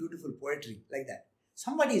a very beautiful poetry like that.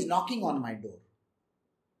 Somebody is knocking on my door.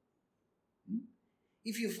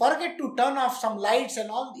 If you forget to turn off some lights and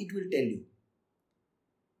all, it will tell you.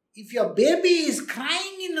 If your baby is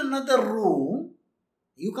crying in another room,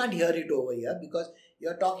 you can't hear it over here because you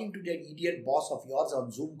are talking to that idiot boss of yours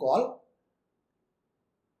on Zoom call.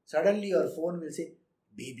 Suddenly your phone will say,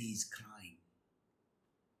 baby is crying.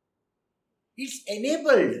 It's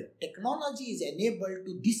enabled. Technology is enabled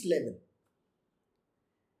to this level.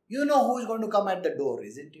 You know who is going to come at the door,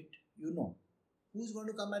 isn't it? You know. Who is going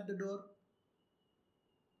to come at the door?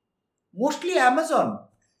 Mostly Amazon.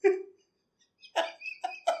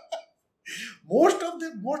 Most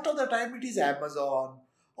of the time it is Amazon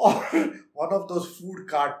or one of those food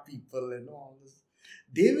cart people, all this.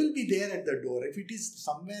 They will be there at the door. If it is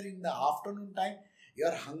somewhere in the afternoon time, you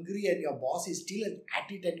are hungry and your boss is still at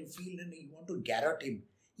it and you feel you want to garrote him.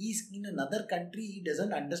 He is in another country, he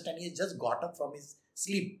doesn't understand. He has just got up from his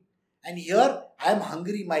sleep. And here, I am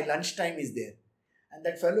hungry, my lunchtime is there. And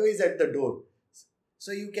that fellow is at the door.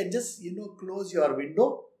 So you can just, close your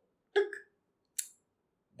window,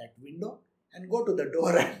 that window, and go to the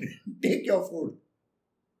door and take your food.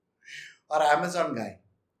 Or Amazon guy,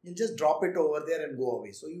 he'll just drop it over there and go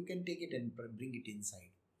away. So you can take it and bring it inside.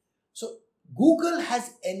 So Google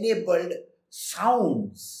has enabled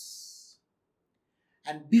sounds.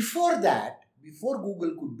 And before that, before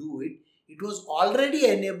Google could do it, it was already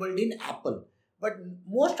enabled in Apple. But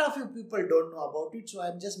most of you people don't know about it, so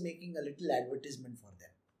I'm just making a little advertisement for them.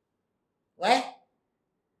 Why?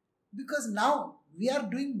 Because now we are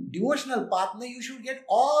doing devotional path. Now you should get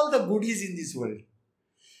all the goodies in this world.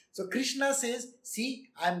 So Krishna says, see,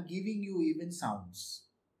 I'm giving you even sounds.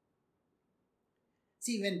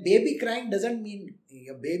 See, when baby crying doesn't mean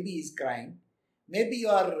your baby is crying. Maybe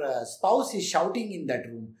your spouse is shouting in that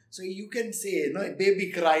room. So you can say,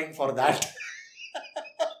 baby crying for that.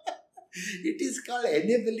 It is called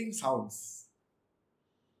enabling sounds.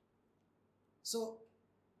 So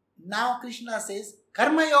now Krishna says,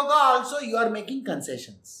 Karma Yoga also you are making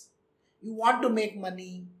concessions. You want to make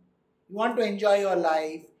money. You want to enjoy your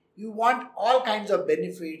life. You want all kinds of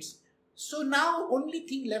benefits. So now only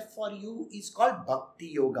thing left for you is called Bhakti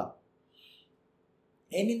Yoga.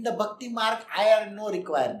 And in the Bhakti mark, I have no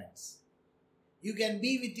requirements. You can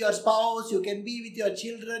be with your spouse, you can be with your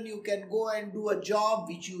children, you can go and do a job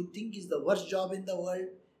which you think is the worst job in the world.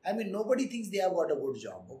 I mean, nobody thinks they have got a good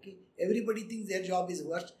job, okay? Everybody thinks their job is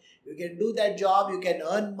worst. You can do that job, you can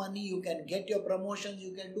earn money, you can get your promotions,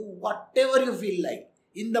 you can do whatever you feel like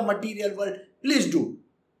in the material world. Please do.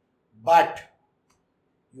 But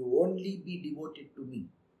you only be devoted to me.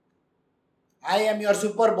 I am your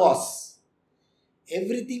super boss.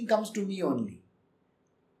 Everything comes to me only.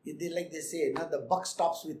 Like they say, the buck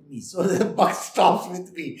stops with me. So the buck stops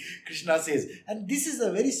with me, Krishna says. And this is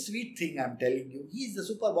a very sweet thing I'm telling you. He is the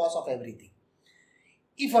super boss of everything.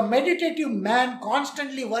 If a meditative man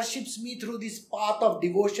constantly worships me through this path of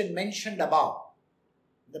devotion mentioned above,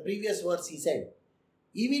 the previous verse he said,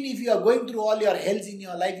 even if you are going through all your hells in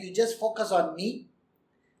your life, you just focus on me,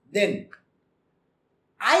 then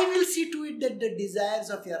I will see to it that the desires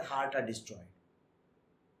of your heart are destroyed.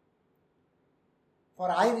 For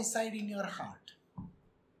I reside in your heart.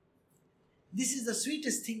 This is the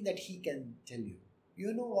sweetest thing that he can tell you.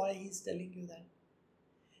 You know why he is telling you that?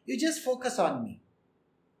 You just focus on me.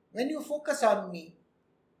 When you focus on me,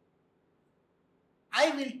 I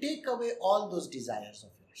will take away all those desires of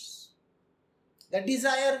yours. The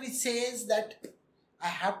desire which says that I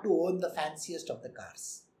have to own the fanciest of the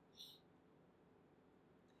cars.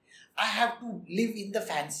 I have to live in the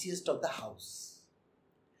fanciest of the house.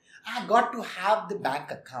 I got to have the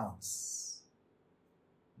bank accounts.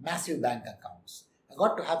 Massive bank accounts. I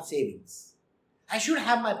got to have savings. I should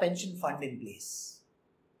have my pension fund in place.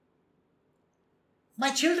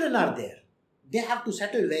 My children are there. They have to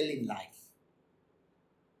settle well in life.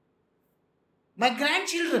 My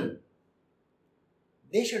grandchildren,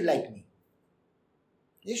 they should like me.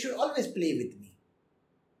 They should always play with me.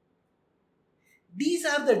 These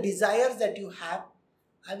are the desires that you have.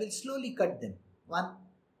 I will slowly cut them. 1,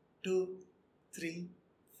 2, 3,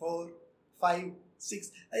 4, 5,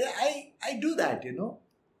 6. I do that,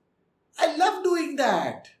 I love doing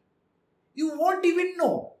that. You won't even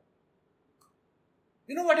know.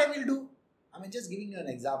 You know what I will do? I'm just giving you an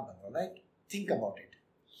example, alright? Think about it.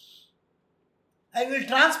 I will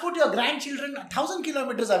transport your grandchildren 1,000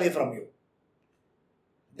 kilometers away from you.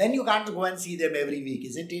 Then you can't go and see them every week,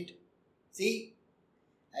 isn't it? See?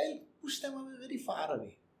 I'll push them away very far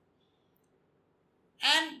away.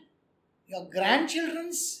 And your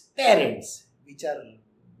grandchildren's parents, which are,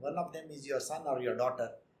 one of them is your son or your daughter,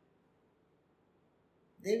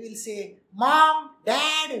 they will say, Mom,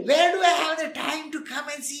 Dad, where do I have the time to come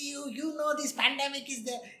and see you? You know this pandemic is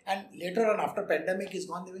there. And later on, after pandemic is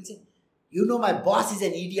gone, they will say, my boss is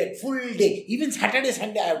an idiot, full day. Even Saturday,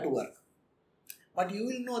 Sunday I have to work. But you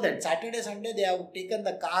will know that Saturday, Sunday they have taken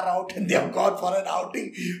the car out and they have gone for an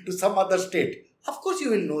outing to some other state. Of course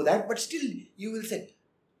you will know that, but still you will say,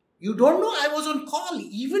 you don't know I was on call.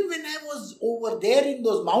 Even when I was over there in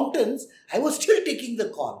those mountains, I was still taking the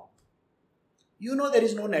call. There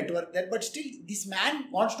is no network there, but still this man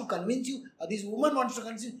wants to convince you, or this woman wants to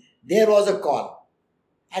convince you, there was a call.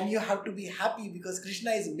 And you have to be happy because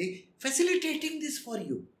Krishna is facilitating this for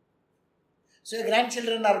you. So your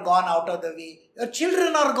grandchildren are gone out of the way. Your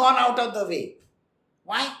children are gone out of the way.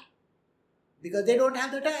 Why? Because they don't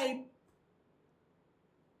have the time.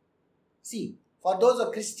 See, for those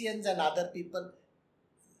of Christians and other people,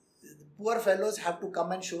 the poor fellows have to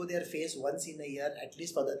come and show their face once in a year, at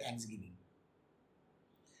least for the Thanksgiving.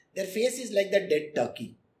 Their face is like the dead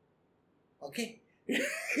turkey. Okay?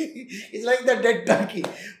 It's like the dead turkey.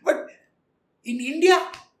 But in India,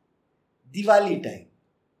 Diwali time,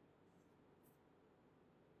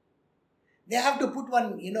 they have to put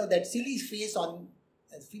one, that silly face on,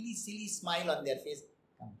 a silly smile on their face.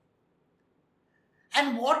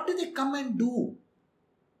 And what do they come and do?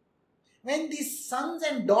 When these sons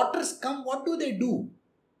and daughters come, what do?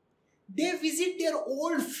 They visit their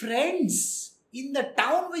old friends. In the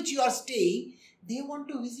town which you are staying, they want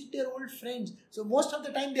to visit their old friends. So most of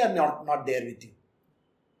the time they are not there with you.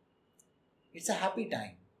 It's a happy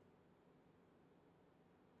time.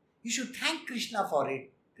 You should thank Krishna for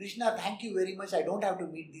it. Krishna, thank you very much. I don't have to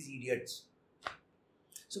meet these idiots.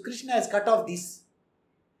 So Krishna has cut off this.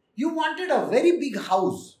 You wanted a very big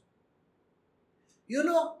house.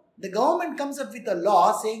 The government comes up with a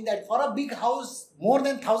law saying that for a big house, more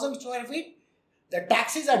than 1,000 square feet, the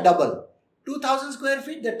taxes are double. 2,000 square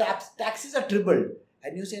feet, the taxes are tripled.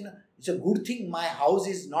 And you say, no, it's a good thing my house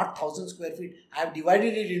is not 1,000 square feet. I have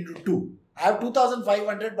divided it into two. I have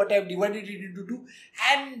 2,500, but I have divided it into two.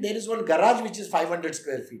 And there is one garage which is 500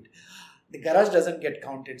 square feet. The garage doesn't get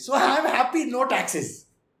counted. So I am happy, no taxes.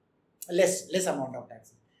 Less amount of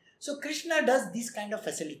taxes. So Krishna does this kind of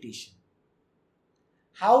facilitation.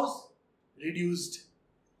 House reduced.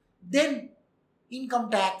 Then income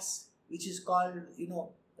tax, which is called,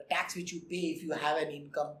 the tax which you pay if you have an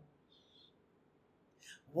income.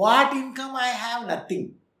 What income I have?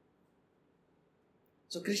 Nothing.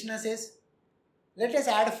 So Krishna says, let us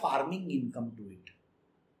add farming income to it.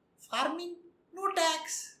 Farming, no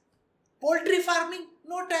tax. Poultry farming,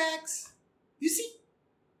 no tax. You see?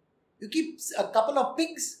 You keep a couple of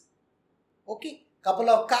pigs, couple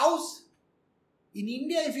of cows. In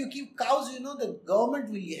India, if you keep cows, the government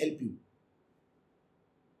will help you.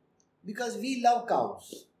 Because we love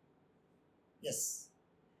cows. Yes.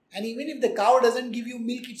 And even if the cow doesn't give you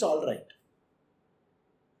milk, it's all right.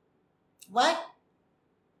 Why?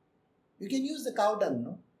 You can use the cow dung,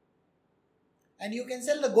 no? And you can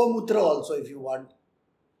sell the gomutra also if you want.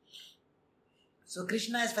 So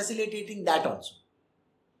Krishna is facilitating that also.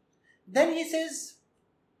 Then he says,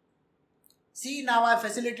 see, now I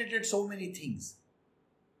facilitated so many things.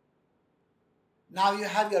 Now you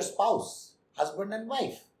have your spouse, husband and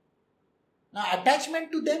wife. Now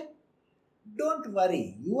attachment to them, don't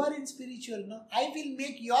worry. You are in spiritual, no? I will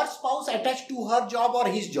make your spouse attached to her job or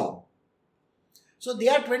his job. So they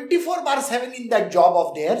are 24/7 in that job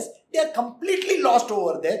of theirs. They are completely lost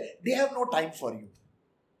over there. They have no time for you.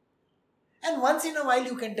 And once in a while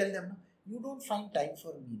you can tell them, you don't find time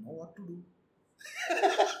for me, know what to do.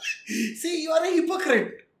 See, you are a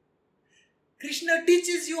hypocrite. Krishna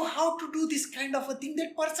teaches you how to do this kind of a thing.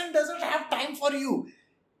 That person doesn't have time for you.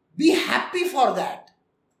 Be happy for that.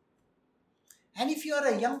 And if you are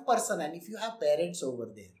a young person and if you have parents over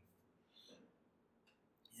there,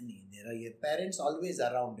 and there are your parents always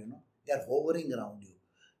around, they are hovering around you.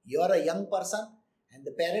 You are a young person and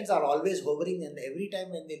the parents are always hovering, and every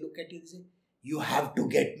time when they look at you, they say, you have to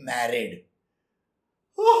get married.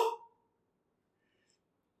 Oh!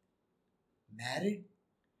 Married?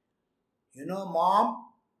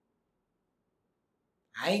 Mom,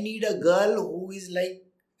 I need a girl who is like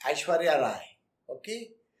Aishwarya Rai.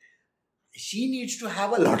 Okay? She needs to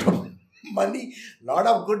have a lot of money, lot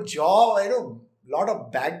of good job, lot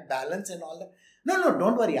of bank balance and all that. No,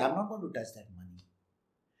 don't worry. I'm not going to touch that money.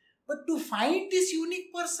 But to find this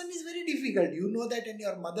unique person is very difficult. You know that, and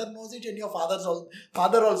your mother knows it, and your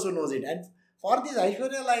father also knows it. And for this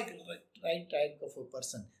Aishwarya, right type of a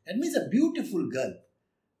person, that means a beautiful girl.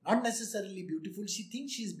 Not necessarily beautiful. She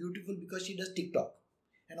thinks she's beautiful because she does TikTok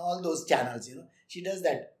and all those channels, She does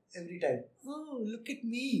that every time. Oh, look at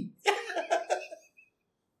me.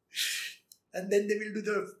 And then they will do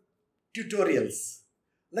the tutorials.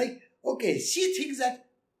 She thinks that,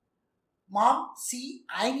 Mom, see,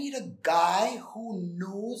 I need a guy who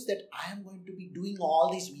knows that I am going to be doing all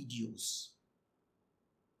these videos.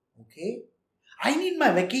 Okay? I need my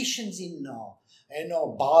vacations in,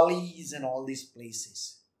 Bali's and all these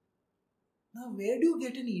places. Now, where do you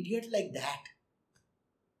get an idiot like that?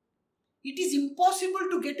 It is impossible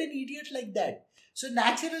to get an idiot like that. So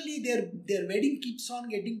naturally, their wedding keeps on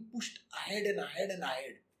getting pushed ahead and ahead and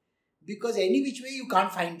ahead. Because any which way you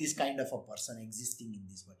can't find this kind of a person existing in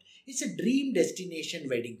this world. It's a dream destination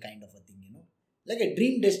wedding kind of a thing, Like a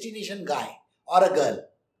dream destination guy or a girl.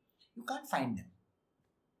 You can't find them.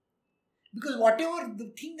 Because whatever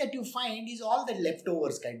the thing that you find is all the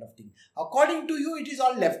leftovers kind of thing. According to you, it is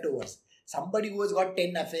all leftovers. Somebody who has got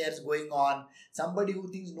 10 affairs going on, somebody who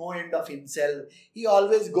thinks no end of himself, he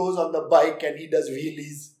always goes on the bike and he does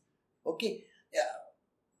wheelies. Okay? Yeah.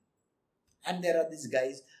 And there are these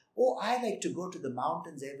guys, I like to go to the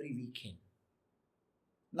mountains every weekend.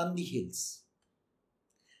 Nandi Hills.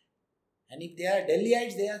 And if they are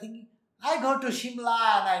Delhiites, they are thinking, I go to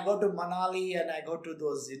Shimla and I go to Manali and I go to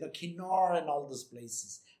those, Kinnaur and all those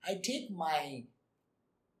places. I take my,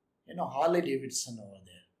 Harley Davidson over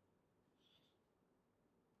there.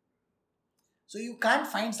 So you can't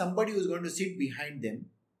find somebody who's going to sit behind them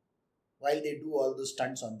while they do all those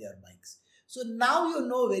stunts on their bikes. So now you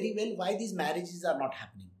know very well why these marriages are not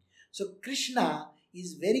happening. So Krishna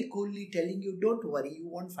is very coolly telling you, don't worry, you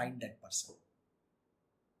won't find that person.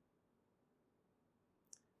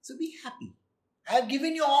 So be happy. I have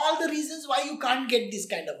given you all the reasons why you can't get this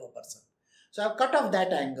kind of a person. So I have cut off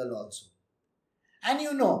that angle also. And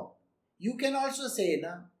you can also say,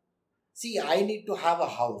 see, I need to have a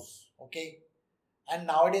house, okay? And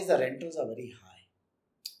nowadays the rentals are very high.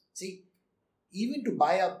 See, even to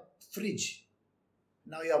buy a fridge,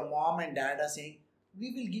 now your mom and dad are saying,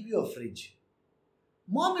 we will give you a fridge.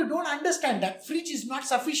 Mom, you don't understand, that fridge is not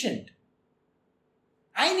sufficient.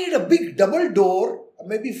 I need a big double door,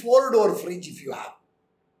 maybe 4-door fridge if you have,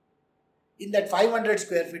 in that 500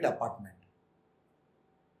 square feet apartment.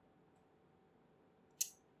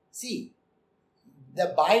 See,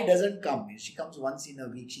 the buy doesn't come. She comes once in a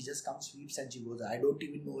week. She just comes, sweeps, and she goes. I don't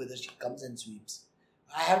even know whether she comes and sweeps.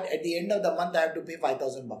 At the end of the month, I have to pay $5,000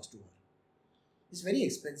 to her. It's very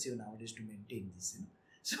expensive nowadays to maintain this.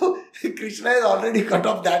 So Krishna has already cut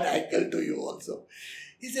off that angle to you also.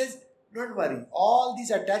 He says, don't worry, all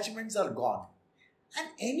these attachments are gone. And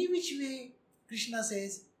any which way, Krishna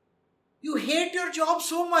says, you hate your job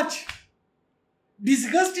so much.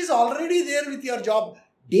 Disgust is already there with your job.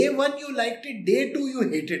 Day 1 you liked it, day 2 you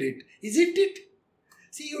hated it. Isn't it?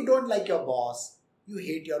 See, you don't like your boss. You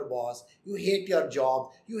hate your boss. You hate your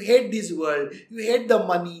job. You hate this world. You hate the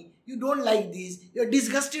money. You don't like this. You're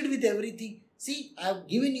disgusted with everything. See, I have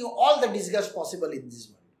given you all the disgust possible in this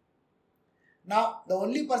world. Now, the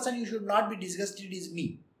only person you should not be disgusted is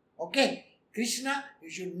me. Okay? Krishna, you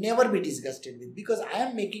should never be disgusted with, because I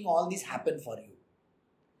am making all this happen for you.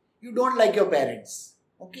 You don't like your parents.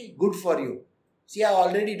 Okay? Good for you. See, I have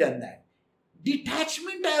already done that.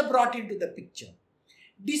 Detachment I have brought into the picture.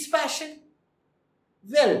 Dispassion.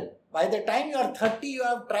 Well, by the time you are 30, you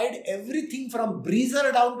have tried everything from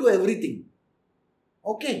breezer down to everything.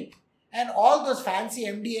 Okay? And all those fancy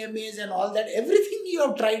MDMAs and all that, everything you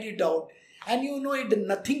have tried it out. And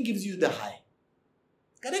nothing gives you the high.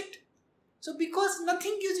 Correct? So because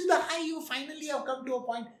nothing gives you the high, you finally have come to a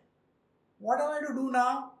point. What am I to do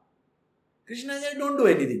now? Krishna said, don't do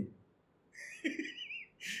anything.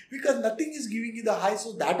 Because nothing is giving you the high,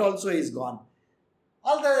 so that also is gone.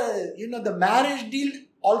 All the marriage deal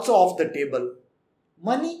also off the table.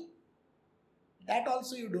 Money, that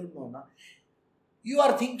also you don't know. Na? You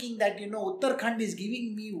are thinking that, Uttarakhand is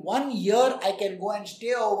giving me 1 year, I can go and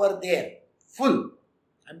stay over there. Full.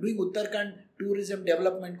 I'm doing Uttarakhand Tourism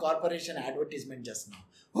Development Corporation advertisement just now.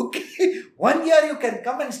 Okay. 1 year you can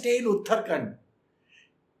come and stay in Uttarakhand.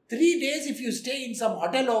 3 days if you stay in some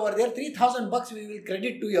hotel over there, $3,000 we will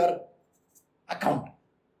credit to your account.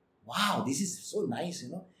 Wow, this is so nice,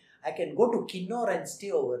 I can go to Kinnor and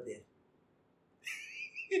stay over there.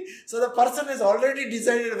 So the person has already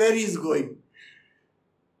decided where he is going.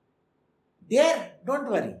 There, don't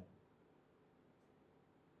worry.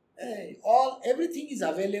 Everything is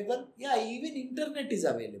available. Yeah, even internet is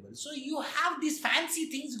available. So you have these fancy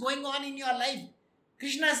things going on in your life.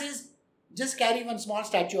 Krishna says, just carry one small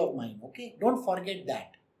statue of mine, okay? Don't forget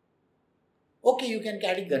that. Okay, you can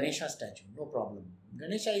carry Ganesha statue, no problem.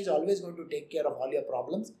 Ganesha is always going to take care of all your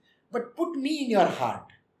problems. But put me in your heart.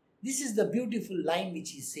 This is the beautiful line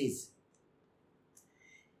which he says.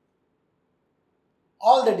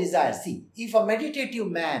 All the desires. See, if a meditative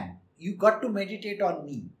man, you got to meditate on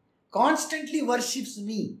me, constantly worships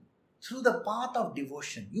me through the path of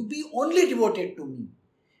devotion, you be only devoted to me.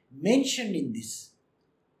 Mentioned in this.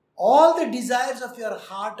 All the desires of your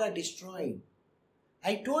heart are destroyed.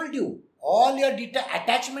 I told you, all your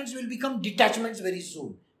attachments will become detachments very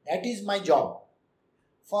soon. That is my job.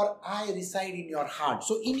 For I reside in your heart.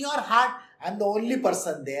 So in your heart, I am the only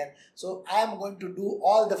person there. So I am going to do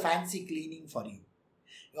all the fancy cleaning for you.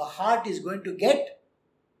 Your heart is going to get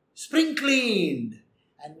spring cleaned.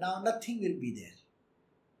 And now nothing will be there.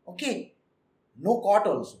 Okay? No cot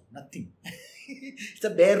also. Nothing. It's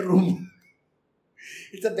a bare room.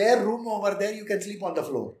 It's a bare room over there. You can sleep on the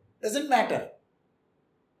floor. Doesn't matter.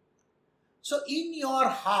 So in your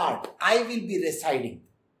heart, I will be residing.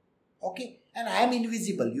 Okay? And I am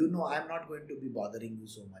invisible. I am not going to be bothering you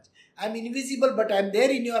so much. I am invisible, but I am there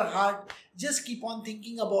in your heart. Just keep on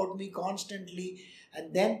thinking about me constantly.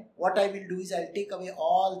 And then what I will do is I will take away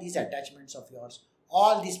all these attachments of yours.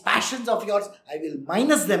 All these passions of yours. I will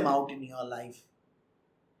minus them out in your life.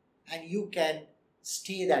 And you can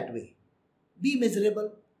stay that way. Be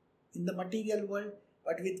miserable in the material world.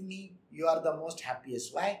 But with me, you are the most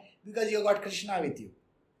happiest. Why? Because you got Krishna with you.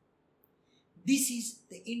 This is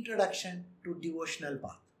the introduction to devotional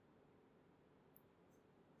path.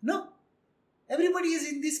 No? Everybody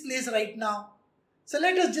is in this place right now. So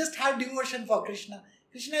let us just have devotion for Krishna.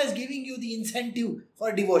 Krishna is giving you the incentive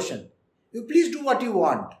for devotion. You please do what you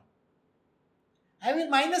want. I will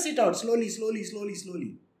minus it out slowly.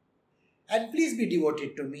 And please be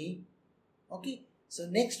devoted to me. Okay? So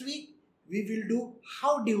next week, we will do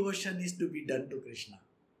how devotion is to be done to Krishna.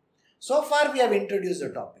 So far, we have introduced the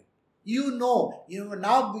topic. You have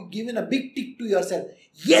now given a big tick to yourself.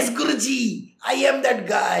 Yes, Guruji, I am that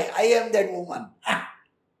guy. I am that woman.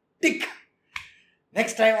 Tick.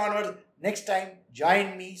 Next time,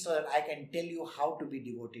 join me so that I can tell you how to be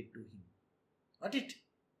devoted to him. Got it?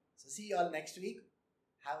 So see you all next week.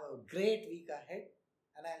 Have a great week ahead,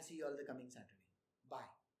 and I'll see you all the coming Saturday.